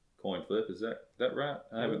the coin flip. Is that right?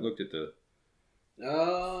 I haven't looked at the...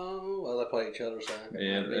 Oh, well, they played each other, so...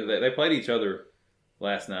 Yeah, they played each other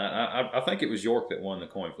last night. I think it was York that won the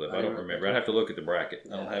coin flip. I don't remember. I'd have to look at the bracket.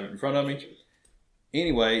 I don't have it in front of me.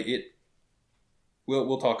 Anyway,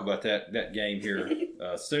 we'll talk about that game here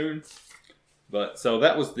soon. But so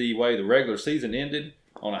that was the way the regular season ended,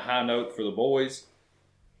 on a high note for the boys.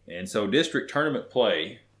 And so district tournament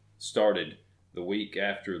play started the week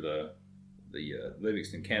after the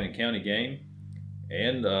Livingston-Cannon County game.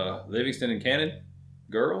 And Livingston and Cannon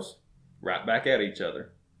girls right back at each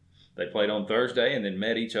other. They played on Thursday and then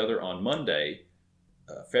met each other on Monday,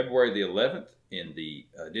 February the 11th, in the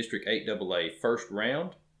District 8AA first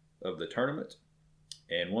round of the tournament.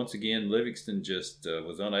 And once again, Livingston just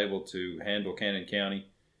was unable to handle Cannon County.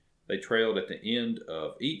 They trailed at the end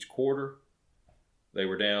of each quarter. They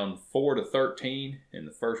were down 4-13 in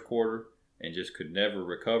the first quarter and just could never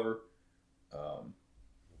recover.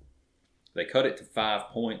 They cut it to 5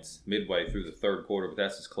 points midway through the third quarter, but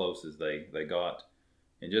that's as close as they got,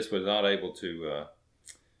 and just was not able to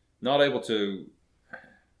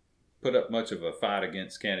put up much of a fight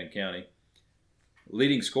against Cannon County.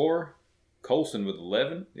 Leading scorer, Colson with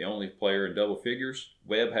 11, the only player in double figures.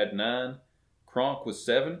 Webb had 9. Kronk with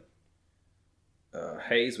 7.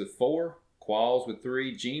 Hayes with 4. Qualls with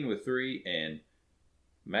 3. Jean with 3. And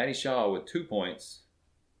Matty Shaw with 2 points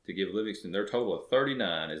to give Livingston their total of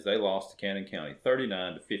 39 as they lost to Cannon County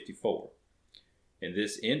 39-54. And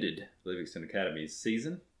this ended Livingston Academy's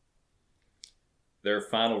season. Their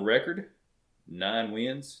final record, 9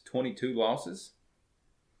 wins, 22 losses.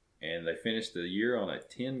 And they finished the year on a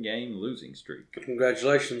 10-game losing streak.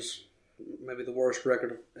 Congratulations. Maybe the worst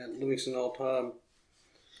record at Livingston all time.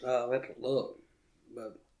 We have to look.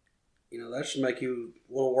 But, that should make you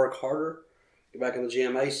want to work harder, get back in the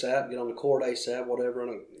gym ASAP, get on the court ASAP, whatever.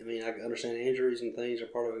 I understand injuries and things are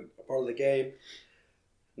part of the game.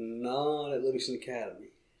 Not at Livingston Academy.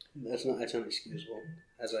 That's unexcusable.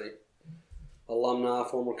 As a alumni,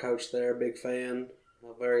 former coach there, big fan,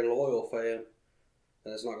 a very loyal fan.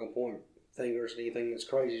 That's not going to point fingers at anything that's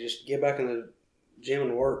crazy. Just get back in the gym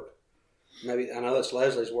and work. Maybe I know that's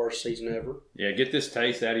Leslie's worst season ever. Yeah, get this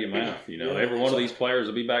taste out of your mouth. Every one of these players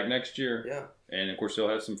will be back next year. Yeah, and of course they'll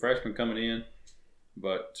have some freshmen coming in,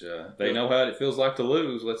 but they know how it feels like to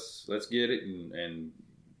lose. Let's get it and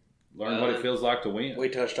learn what it feels like to win. We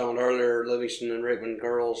touched on earlier, Livingston and Rickman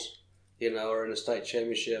girls, are in the state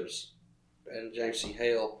championships, and James C.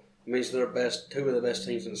 Hale. It means they're two of the best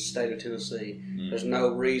teams in the state of Tennessee. Mm-hmm. There's no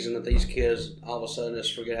reason that these kids all of a sudden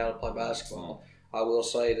just forget how to play basketball. I will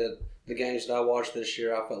say that the games that I watched this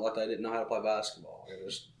year, I felt like they didn't know how to play basketball.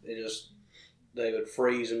 They would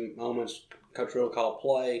freeze in moments. Coach Riddle called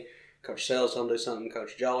play. Coach Sells tell them to do something.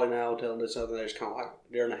 Coach Jolly now will tell them to do something. They're just kind of like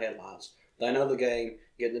deer in the headlights. They know the game.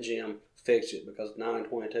 Get in the gym. Fix it, because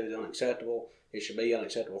 9-22 is unacceptable. It should be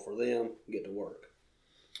unacceptable for them. Get to work.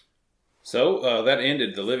 So that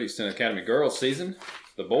ended the Livingston Academy girls season.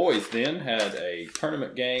 The boys then had a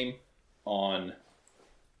tournament game on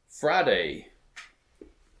Friday,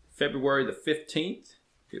 February the 15th.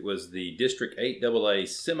 It was the District 8AA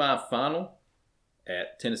semifinal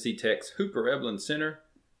at Tennessee Tech's Hooper Eblen Center.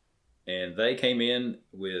 And they came in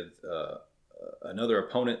with another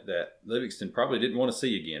opponent that Livingston probably didn't want to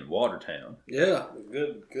see again, Watertown. Yeah,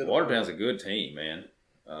 good. Watertown's a good team, man.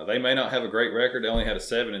 They may not have a great record. They only had a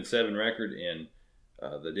 7-7 record in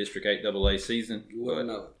the District 8AA season.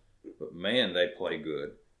 But man, they play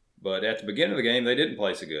good. But at the beginning of the game, they didn't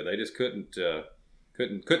play so good. They just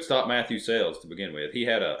couldn't stop Matthew Sells to begin with. He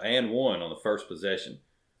had an one on the first possession,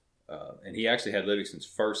 and he actually had Livingston's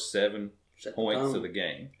first 7 points of the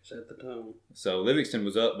game. Set the tone. So Livingston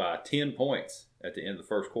was up by 10 points at the end of the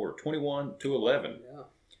first quarter, 21-11.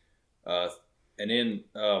 Yeah. And then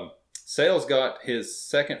Sales got his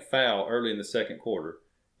second foul early in the second quarter,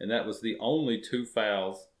 and that was the only 2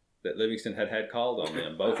 fouls that Livingston had called on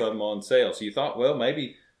them, both of them on Sales. So you thought, well,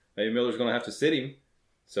 maybe Miller's going to have to sit him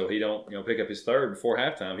so he don't pick up his third before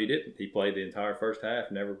halftime. He didn't. He played the entire first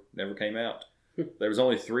half, never came out. There was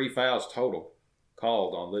only 3 fouls total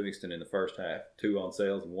called on Livingston in the first half, 2 on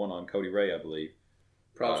Sales and 1 on Cody Ray, I believe.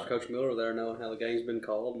 Props to Coach Miller there, knowing how the game's been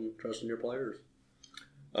called and trusting your players.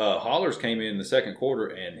 Hollers came in the second quarter,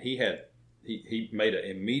 and he made an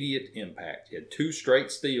immediate impact. He had 2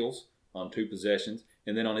 straight steals on 2 possessions,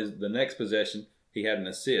 and then on the next possession, he had an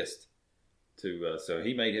assist. So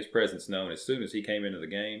he made his presence known as soon as he came into the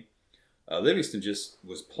game. Livingston just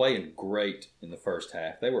was playing great in the first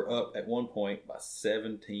half. They were up at one point by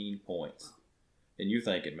 17 points. And you're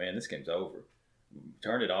thinking, man, this game's over.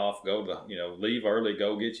 Turn it off, go to leave early,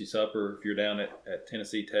 go get you supper if you're down at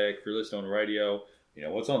Tennessee Tech, if you're listening on the radio.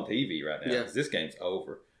 What's on TV right now? Yeah. Because this game's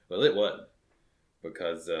over. Well, it wasn't,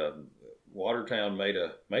 because Watertown made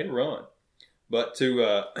a run. But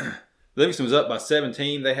Livingston was up by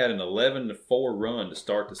 17. They had an 11-4 run to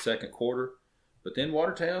start the second quarter. But then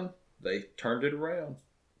Watertown, they turned it around.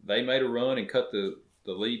 They made a run and cut the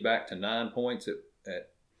the lead back to 9 points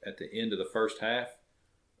at the end of the first half.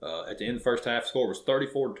 At the end of the first half, score was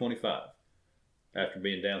 34-25 after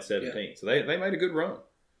being down 17. Yeah. So they made a good run.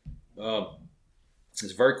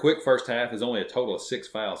 It's a very quick first half. There's only a total of 6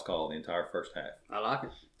 fouls called the entire first half. I like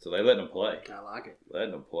it. So they let them play. I like it.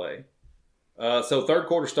 Letting them play. So third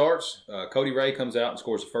quarter starts. Cody Ray comes out and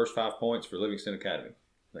scores the first 5 points for Livingston Academy.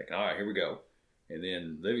 Thinking, all right, here we go. And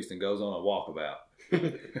then Livingston goes on a walkabout.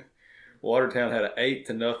 Watertown had an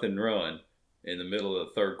 8-0 run in the middle of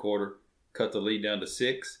the third quarter. Cut the lead down to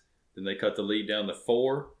 6. Then they cut the lead down to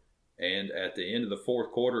 4. And at the end of the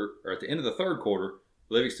third quarter,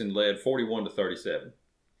 Livingston led 41-37.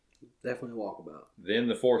 Definitely a walkabout. Then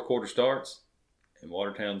the fourth quarter starts, and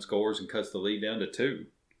Watertown scores and cuts the lead down to 2.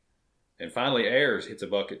 And finally, Ayers hits a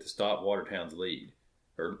bucket to stop Watertown's lead,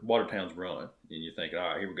 or Watertown's run. And you're thinking, all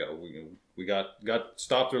right, here we go. We got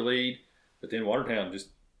stopped their lead, but then Watertown just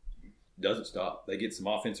doesn't stop. They get some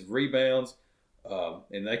offensive rebounds,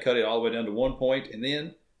 and they cut it all the way down to 1 point, and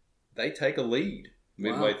then they take a lead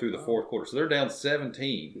midway through the fourth quarter. So they're down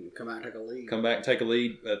 17. Come back and take a lead. Come back and take a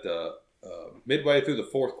lead at the midway through the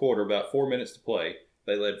fourth quarter, about 4 minutes to play.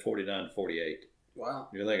 They led 49-48. Wow.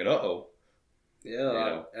 You're thinking, uh-oh.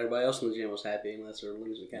 Yeah, everybody else in the gym was happy unless they're a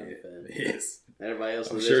Livingston County fan. Yes. Everybody else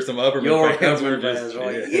in I'm the sure some Upperman fans were fans just, were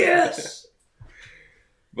like, yes!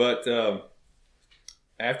 But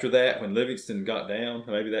after that, when Livingston got down,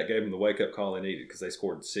 maybe that gave them the wake-up call they needed because they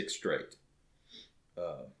scored 6 straight.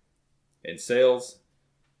 And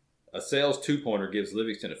a Sales two-pointer gives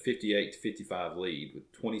Livingston a 58-55 lead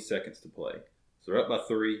with 20 seconds to play. So they're up by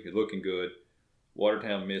 3. You're looking good.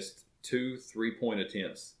 Watertown missed 2 3-point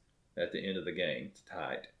attempts at the end of the game to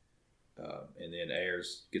tie it. And then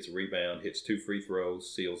Ayers gets a rebound, hits 2 free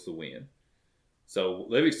throws, seals the win. So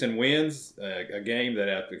Livingston wins a game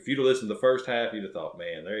that if you'd have listened to the first half, you'd have thought,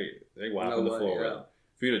 man, they're wiping the floor up.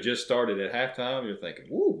 If you'd have just started at halftime, you're thinking,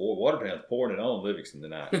 whoa, boy, Watertown's pouring it on Livingston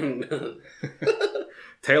tonight.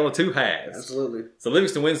 Tale of 2 halves. Absolutely. So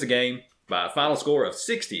Livingston wins the game by a final score of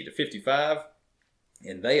 60-55,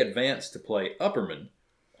 and they advance to play Upperman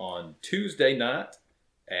on Tuesday night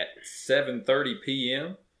at 7:30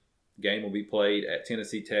 p.m. The game will be played at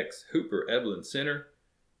Tennessee Tech's Hooper Eblen Center.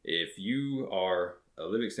 If you are a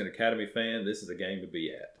Livingston Academy fan, this is a game to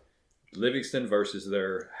be at. Livingston versus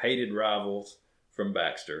their hated rivals from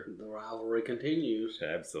Baxter. The rivalry continues.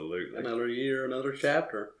 Absolutely. Another year, another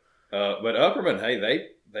chapter. But Upperman, hey,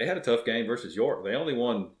 they had a tough game versus York. They only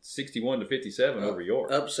won 61-57 over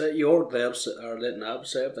York. Upset York. They didn't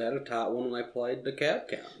upset. They had a tight one when they played DeKalb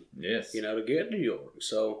County. Yes. To get to York.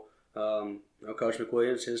 So, Coach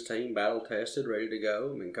McLearran, his team battle-tested, ready to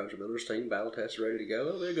go. Coach Miller's team battle-tested, ready to go.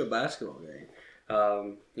 It'll be a good basketball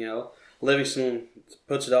game. Livingston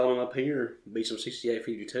puts it on them up here, beats them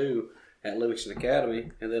 68-52 at Livingston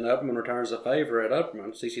Academy, and then Upperman returns the favor at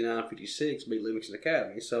Upperman, 69-56, beat Livingston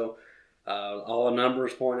Academy. So, all the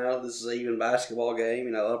numbers point out this is an even basketball game.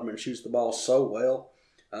 Upperman shoots the ball so well.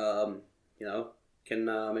 Can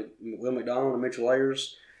Will McDonald and Mitchell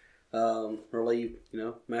Ayers relieve,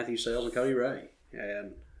 Matthew Sales and Cody Ray.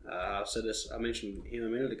 And I mentioned him a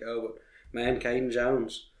minute ago, but man, Caden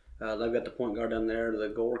Jones, they've got the point guard down there, the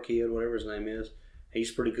Gore kid, whatever his name is.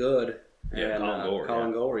 He's pretty good. Yeah, and,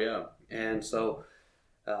 Colin Gore, yeah. And so,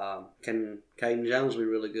 can Caden Jones be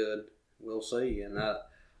really good? We'll see. And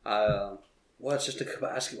it's just a good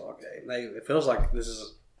basketball game. It feels like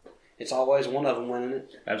it's always one of them winning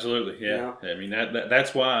it. Absolutely, yeah. I mean,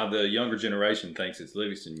 that's why the younger generation thinks it's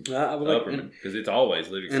Livingston Upperman, because it's always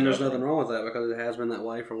Livingston And there's Upperman. nothing wrong with that because it has been that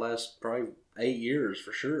way for the last probably 8 years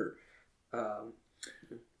for sure.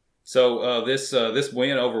 So this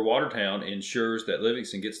win over Watertown ensures that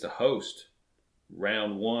Livingston gets to host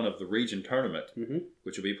round 1 of the region tournament,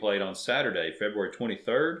 which will be played on Saturday, February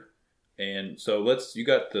 23rd. And so you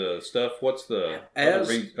got the stuff. What's the as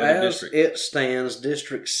district? It stands,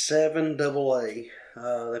 District 7AA.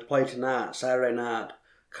 They play tonight, Saturday night.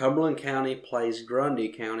 Cumberland County plays Grundy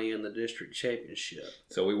County in the district championship.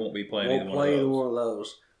 So we won't be playing either one of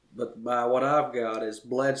those. But by what I've got is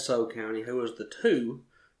Bledsoe County, who was the 2,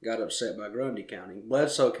 got upset by Grundy County.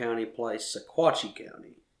 Bledsoe County plays Sequatchie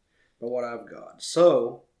County. By what I've got.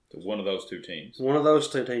 So one of those 2 teams. One of those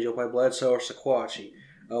 2 teams. You'll play Bledsoe or Sequatchie.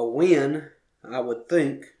 A win, I would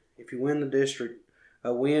think, if you win the district,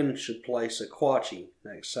 a win should play Sequatchie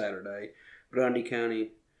next Saturday. Grundy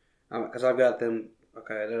County, because I've got them.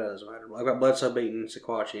 Okay, that doesn't matter. I've got Bledsoe beating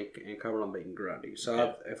Sequatchie and Cumberland beating Grundy.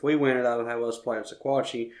 So if we win it, I would have us playing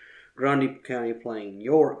Sequatchie, Grundy County playing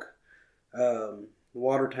York,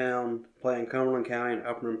 Watertown playing Cumberland County, and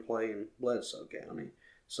Upperman playing Bledsoe County.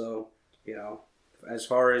 So, as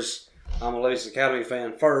far as I'm a Livingston Academy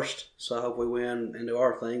fan first, so I hope we win and do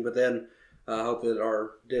our thing. But then I hope that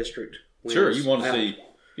our district wins. Sure, you want to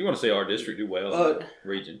out. see our district do well in the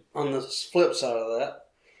region. On the flip side of that,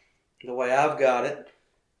 the way I've got it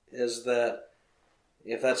is that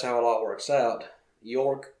if that's how it all works out,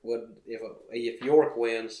 York would if York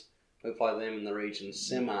wins, we play them in the region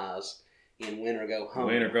semis and win or go home.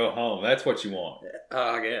 Win or go home. That's what you want.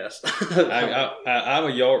 I guess. I'm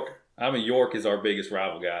a York. I'm a York is our biggest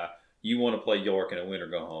rival guy. You want to play York in a win or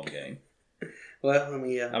go home game. Well, I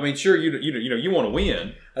mean, yeah. I mean, sure, you want to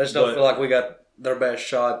win. I just don't feel like we got their best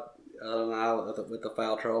shot with the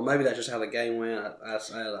foul trouble. Maybe that's just how the game went. I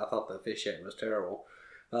thought the officiating was terrible.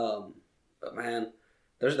 But man,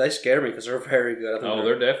 they scare me because they're very good.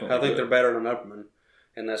 They're definitely. I think good. they're better than Upperman,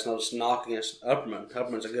 and that's no knock against Upperman.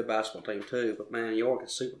 Upperman's a good basketball team too, but man, York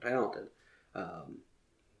is super talented.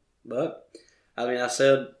 But I mean, I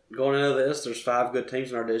said going into this, there's 5 good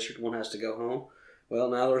teams in our district. One has to go home. Well,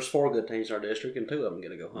 now there's 4 good teams in our district, and 2 of them get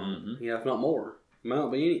to go home. Mm-hmm. If not more, it might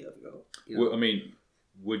not be any of them go. Well, I mean,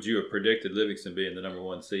 would you have predicted Livingston being the number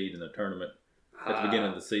 1 seed in the tournament at the beginning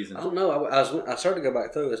of the season? I don't know. I started to go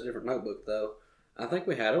back through this different notebook though. I think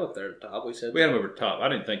we had them up there at the top. We said we had them over the top. I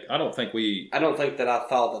don't think that I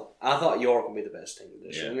thought York would be the best team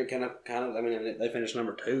this year. Yeah. And it kind of. I mean, they finished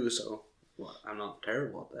number 2, so I'm not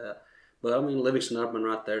terrible at that. But I mean, Livingston and Upman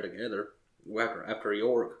right there together after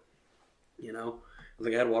York. I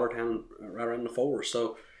think I had Watertown right around the 4.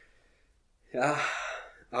 So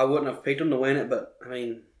I wouldn't have picked them to win it, but I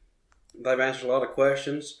mean, they've answered a lot of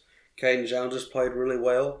questions. Caden Jones has played really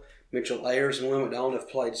well. Mitchell Ayers and Will McDonald have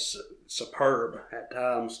played superb at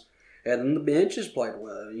times. And then the bench has played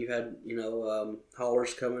well. You had,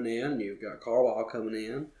 Hollers coming in. You've got Carwall coming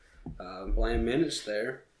in, playing minutes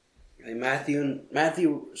there. And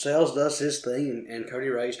Matthew Sells does his thing, and Cody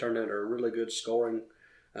Ray's turned into a really good scoring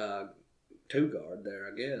 2-guard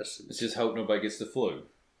there, I guess. Let's just hope nobody gets the flu.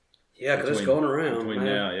 Yeah, because it's going around. Between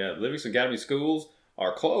now, yeah. Livingston Academy schools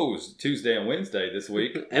are closed Tuesday and Wednesday this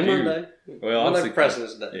week. And Monday. Well, Monday for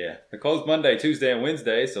President's Day. Yeah. They're closed Monday, Tuesday, and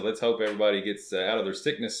Wednesday, so let's hope everybody gets out of their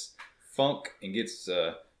sickness funk and gets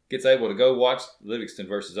able to go watch Livingston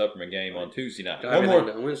versus Upperman game on Tuesday night.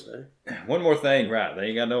 One more thing, right. They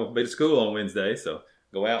ain't got no bit of school on Wednesday, so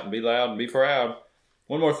go out and be loud and be proud.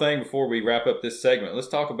 One more thing before we wrap up this segment. Let's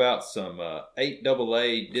talk about some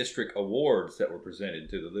 8AA district awards that were presented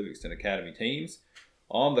to the Livingston Academy teams.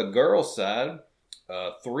 On the girls' side,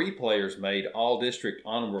 3 players made all-district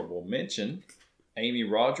honorable mention. Amy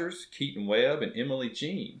Rogers, Keaton Webb, and Emily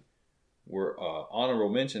Jean were honorable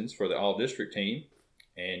mentions for the all-district team.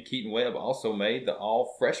 And Keaton Webb also made the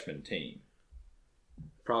all-freshman team.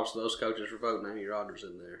 Props to those coaches for voting Amy Rogers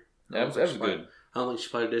in there. That was good. I don't think she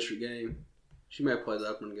played a district game. She may have played the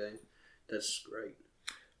Upman game. That's great.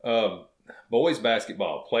 Boys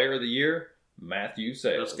basketball player of the year, Matthew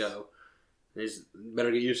Sales. Let's go. He's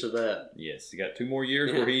better get used to that. Yes, he got 2 more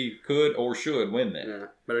years where he could or should win that. Yeah,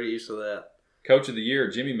 better get used to that. Coach of the year,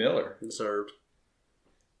 Jimmy Miller. Deserved.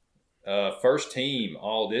 First team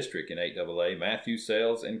all district in 8AA, Matthew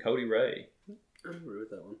Sales and Cody Ray. I agree with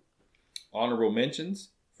that one. Honorable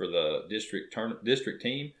mentions for the district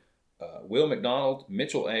team. Will McDonald,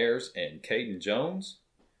 Mitchell Ayers, and Caden Jones.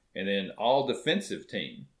 And then all-defensive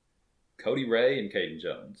team, Cody Ray and Caden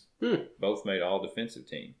Jones. Both made all-defensive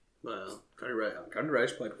team. Well, Cody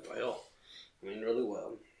Ray's played well. I mean, really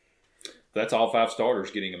well. That's all 5 starters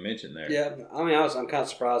getting a mention there. Yeah, I mean, I'm kind of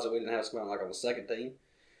surprised that we didn't have somebody like on the second team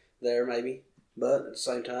there, maybe. But at the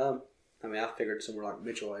same time, I mean, I figured somewhere like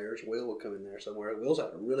Mitchell Ayers, Will would come in there somewhere. Will's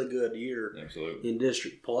had a really good year in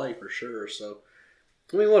district play for sure, so...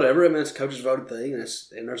 I mean, whatever. I mean, it's a coach's voted thing,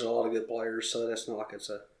 and there's a lot of good players, so that's not like it's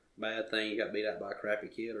a bad thing. You got beat out by a crappy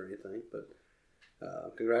kid or anything. But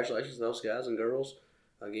congratulations to those guys and girls.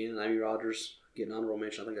 Again, Amy Rogers getting honorable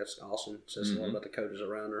mention. I think that's awesome. Says a lot about the coaches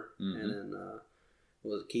around her. Mm-hmm. And then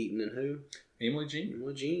was it Keaton and who? Emily Jean.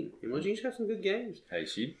 Emily Jean's got some good games. Hey,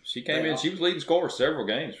 she came in. She was leading scorer several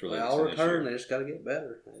games for Livingston. They all return. They just got to get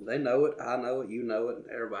better. They know it. I know it. You know it.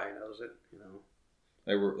 Everybody knows it.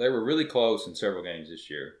 They were really close in several games this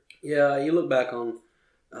year. Yeah, you look back on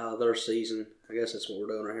their season. I guess that's what we're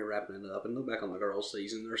doing right here, wrapping it up. And look back on the girls'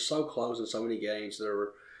 season. They're so close in so many games. There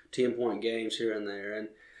were 10-point games here and there. And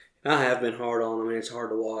I have been hard on them. I mean, it's hard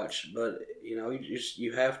to watch. But,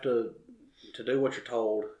 you have to do what you're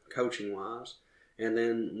told coaching-wise. And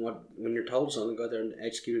then when you're told something, go out there and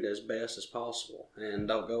execute it as best as possible. And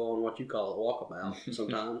don't go on what you call a walkabout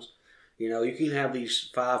sometimes. You can have these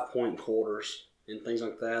 5-point quarters and things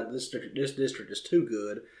like that. This district is too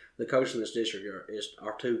good. The coaches in this district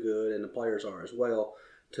are too good, and the players are as well,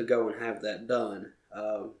 to go and have that done.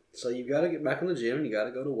 So you've got to get back in the gym and you got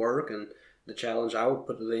to go to work. And the challenge I would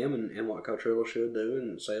put to them and what Coach Riddle should do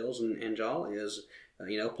and Sales and Jolly is,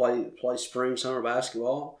 play spring, summer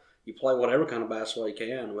basketball. You play whatever kind of basketball you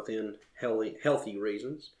can within healthy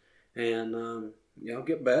reasons. And,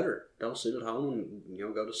 get better. Don't sit at home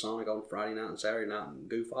and, go to Sonic on Friday night and Saturday night and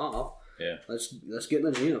goof off. Yeah. Let's get in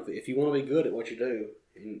the gym. If you want to be good at what you do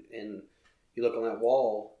and you look on that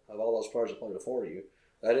wall of all those players that played before you,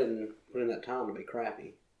 they didn't put in that time to be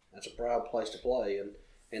crappy. That's a proud place to play,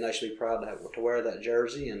 and they should be proud to wear that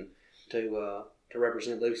jersey and to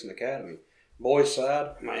represent Livingston Academy. Boys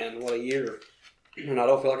side, man, what a year. And I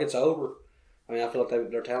don't feel like it's over. I mean, I feel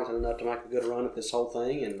like they're talented enough to make a good run at this whole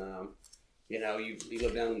thing. And, you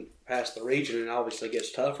look down past the region and it obviously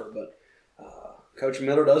gets tougher. But Coach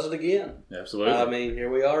Miller does it again. Absolutely. I mean,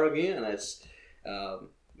 here we are again. It's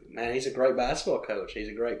man, he's a great basketball coach. He's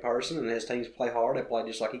a great person, and his teams play hard. They play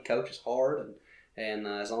just like he coaches hard. And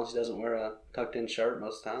as long as he doesn't wear a tucked-in shirt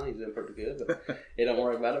most of the time, he's doing pretty good. But he don't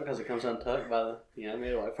worry about it because it comes untucked by the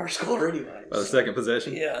midway first quarter anyway. By the second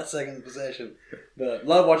possession? Yeah, second possession. But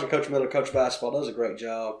love watching Coach Miller coach basketball. Does a great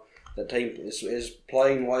job. That team is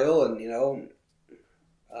playing well, and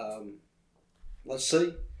let's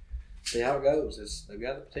see how it goes. They've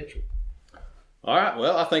got the potential. All right,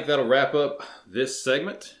 well, I think that'll wrap up this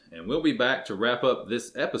segment, and we'll be back to wrap up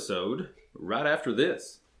this episode right after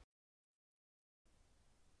this.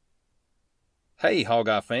 Hey,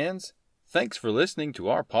 Hog-Eye fans. Thanks for listening to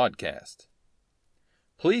our podcast.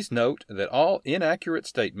 Please note that all inaccurate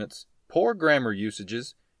statements, poor grammar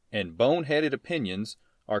usages, and boneheaded opinions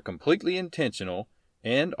are completely intentional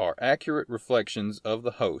and are accurate reflections of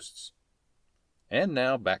the hosts. And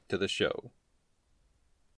now back to the show.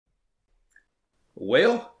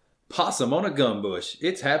 Well, possum on a gum bush.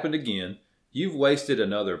 It's happened again. You've wasted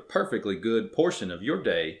another perfectly good portion of your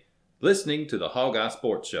day listening to the Hog-Eye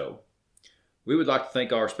Sports Show. We would like to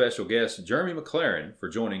thank our special guest, Jeremy McLearran, for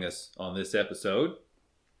joining us on this episode.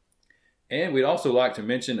 And we'd also like to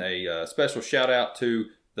mention a special shout out to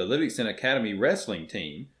the Livingston Academy wrestling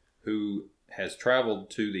team, who has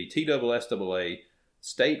traveled to the TSSAA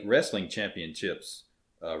State Wrestling Championships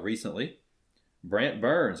recently. Brant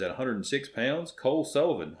Burns at 106 pounds, Cole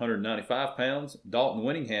Sullivan 195 pounds, Dalton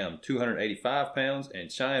Winningham 285 pounds, and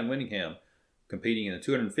Cheyenne Winningham competing in the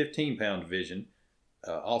 215-pound division.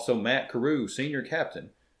 Also, Matt Carew, senior captain,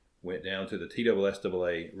 went down to the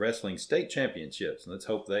TSSAA Wrestling State Championships. And let's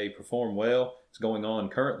hope they perform well. It's going on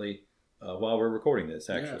currently while we're recording this,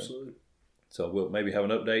 actually. Yeah, absolutely. So we'll maybe have an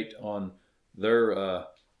update on their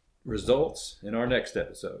results in our next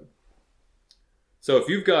episode. So if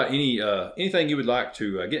you've got anything you would like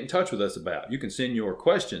to get in touch with us about, you can send your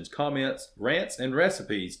questions, comments, rants, and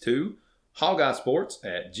recipes to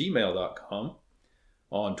hogeyesports@gmail.com.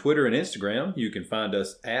 On Twitter and Instagram, you can find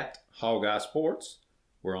us at Hog-Eye Sports.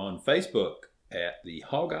 We're on Facebook at the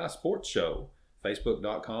Hog-Eye Sports Show,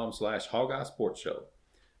 facebook.com/Hog-Eye Sports Show.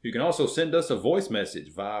 You can also send us a voice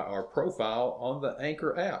message via our profile on the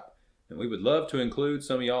Anchor app. And we would love to include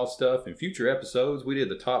some of y'all's stuff in future episodes. We did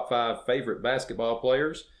the top 5 favorite basketball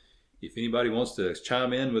players. If anybody wants to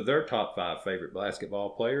chime in with their top 5 favorite basketball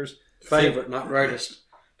players. Favorite, not greatest.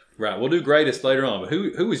 Right, we'll do greatest later on. But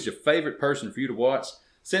who is your favorite person for you to watch?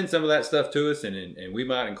 Send some of that stuff to us, and we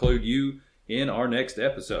might include you in our next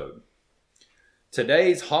episode.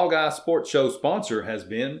 Today's Hog-Eye Sports Show sponsor has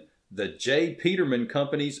been the J. Peterman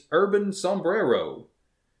Company's Urban Sombrero.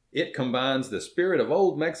 It combines the spirit of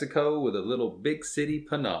old Mexico with a little big city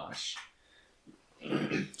panache.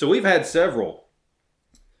 So we've had several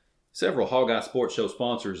Hog-Eye Sports Show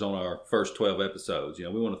sponsors on our first 12 episodes. We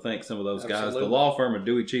want to thank some of those guys. The law firm of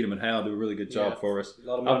Dewey, Cheatham, and Howe do a really good job for us. I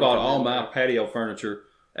bought all my patio furniture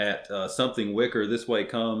at Something Wicker. This Way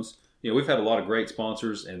Comes. We've had a lot of great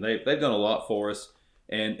sponsors, and they've done a lot for us.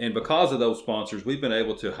 And because of those sponsors, we've been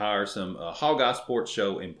able to hire some Hog-Eye Sports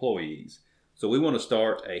Show employees. So we want to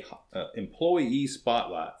start a employee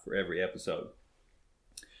spotlight for every episode.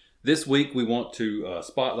 This week we want to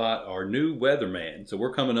spotlight our new weatherman. So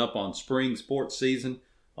we're coming up on spring sports season.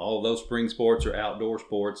 All of those spring sports are outdoor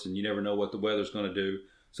sports, and you never know what the weather's going to do.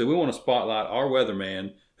 So we want to spotlight our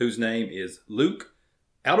weatherman, whose name is Luke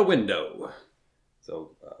Out a Window.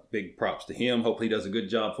 So big props to him. Hope he does a good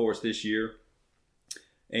job for us this year.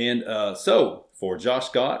 And so for Josh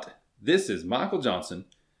Scott, this is Michael Johnson.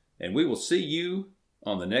 And we will see you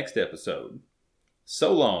on the next episode.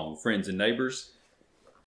 So long, friends and neighbors.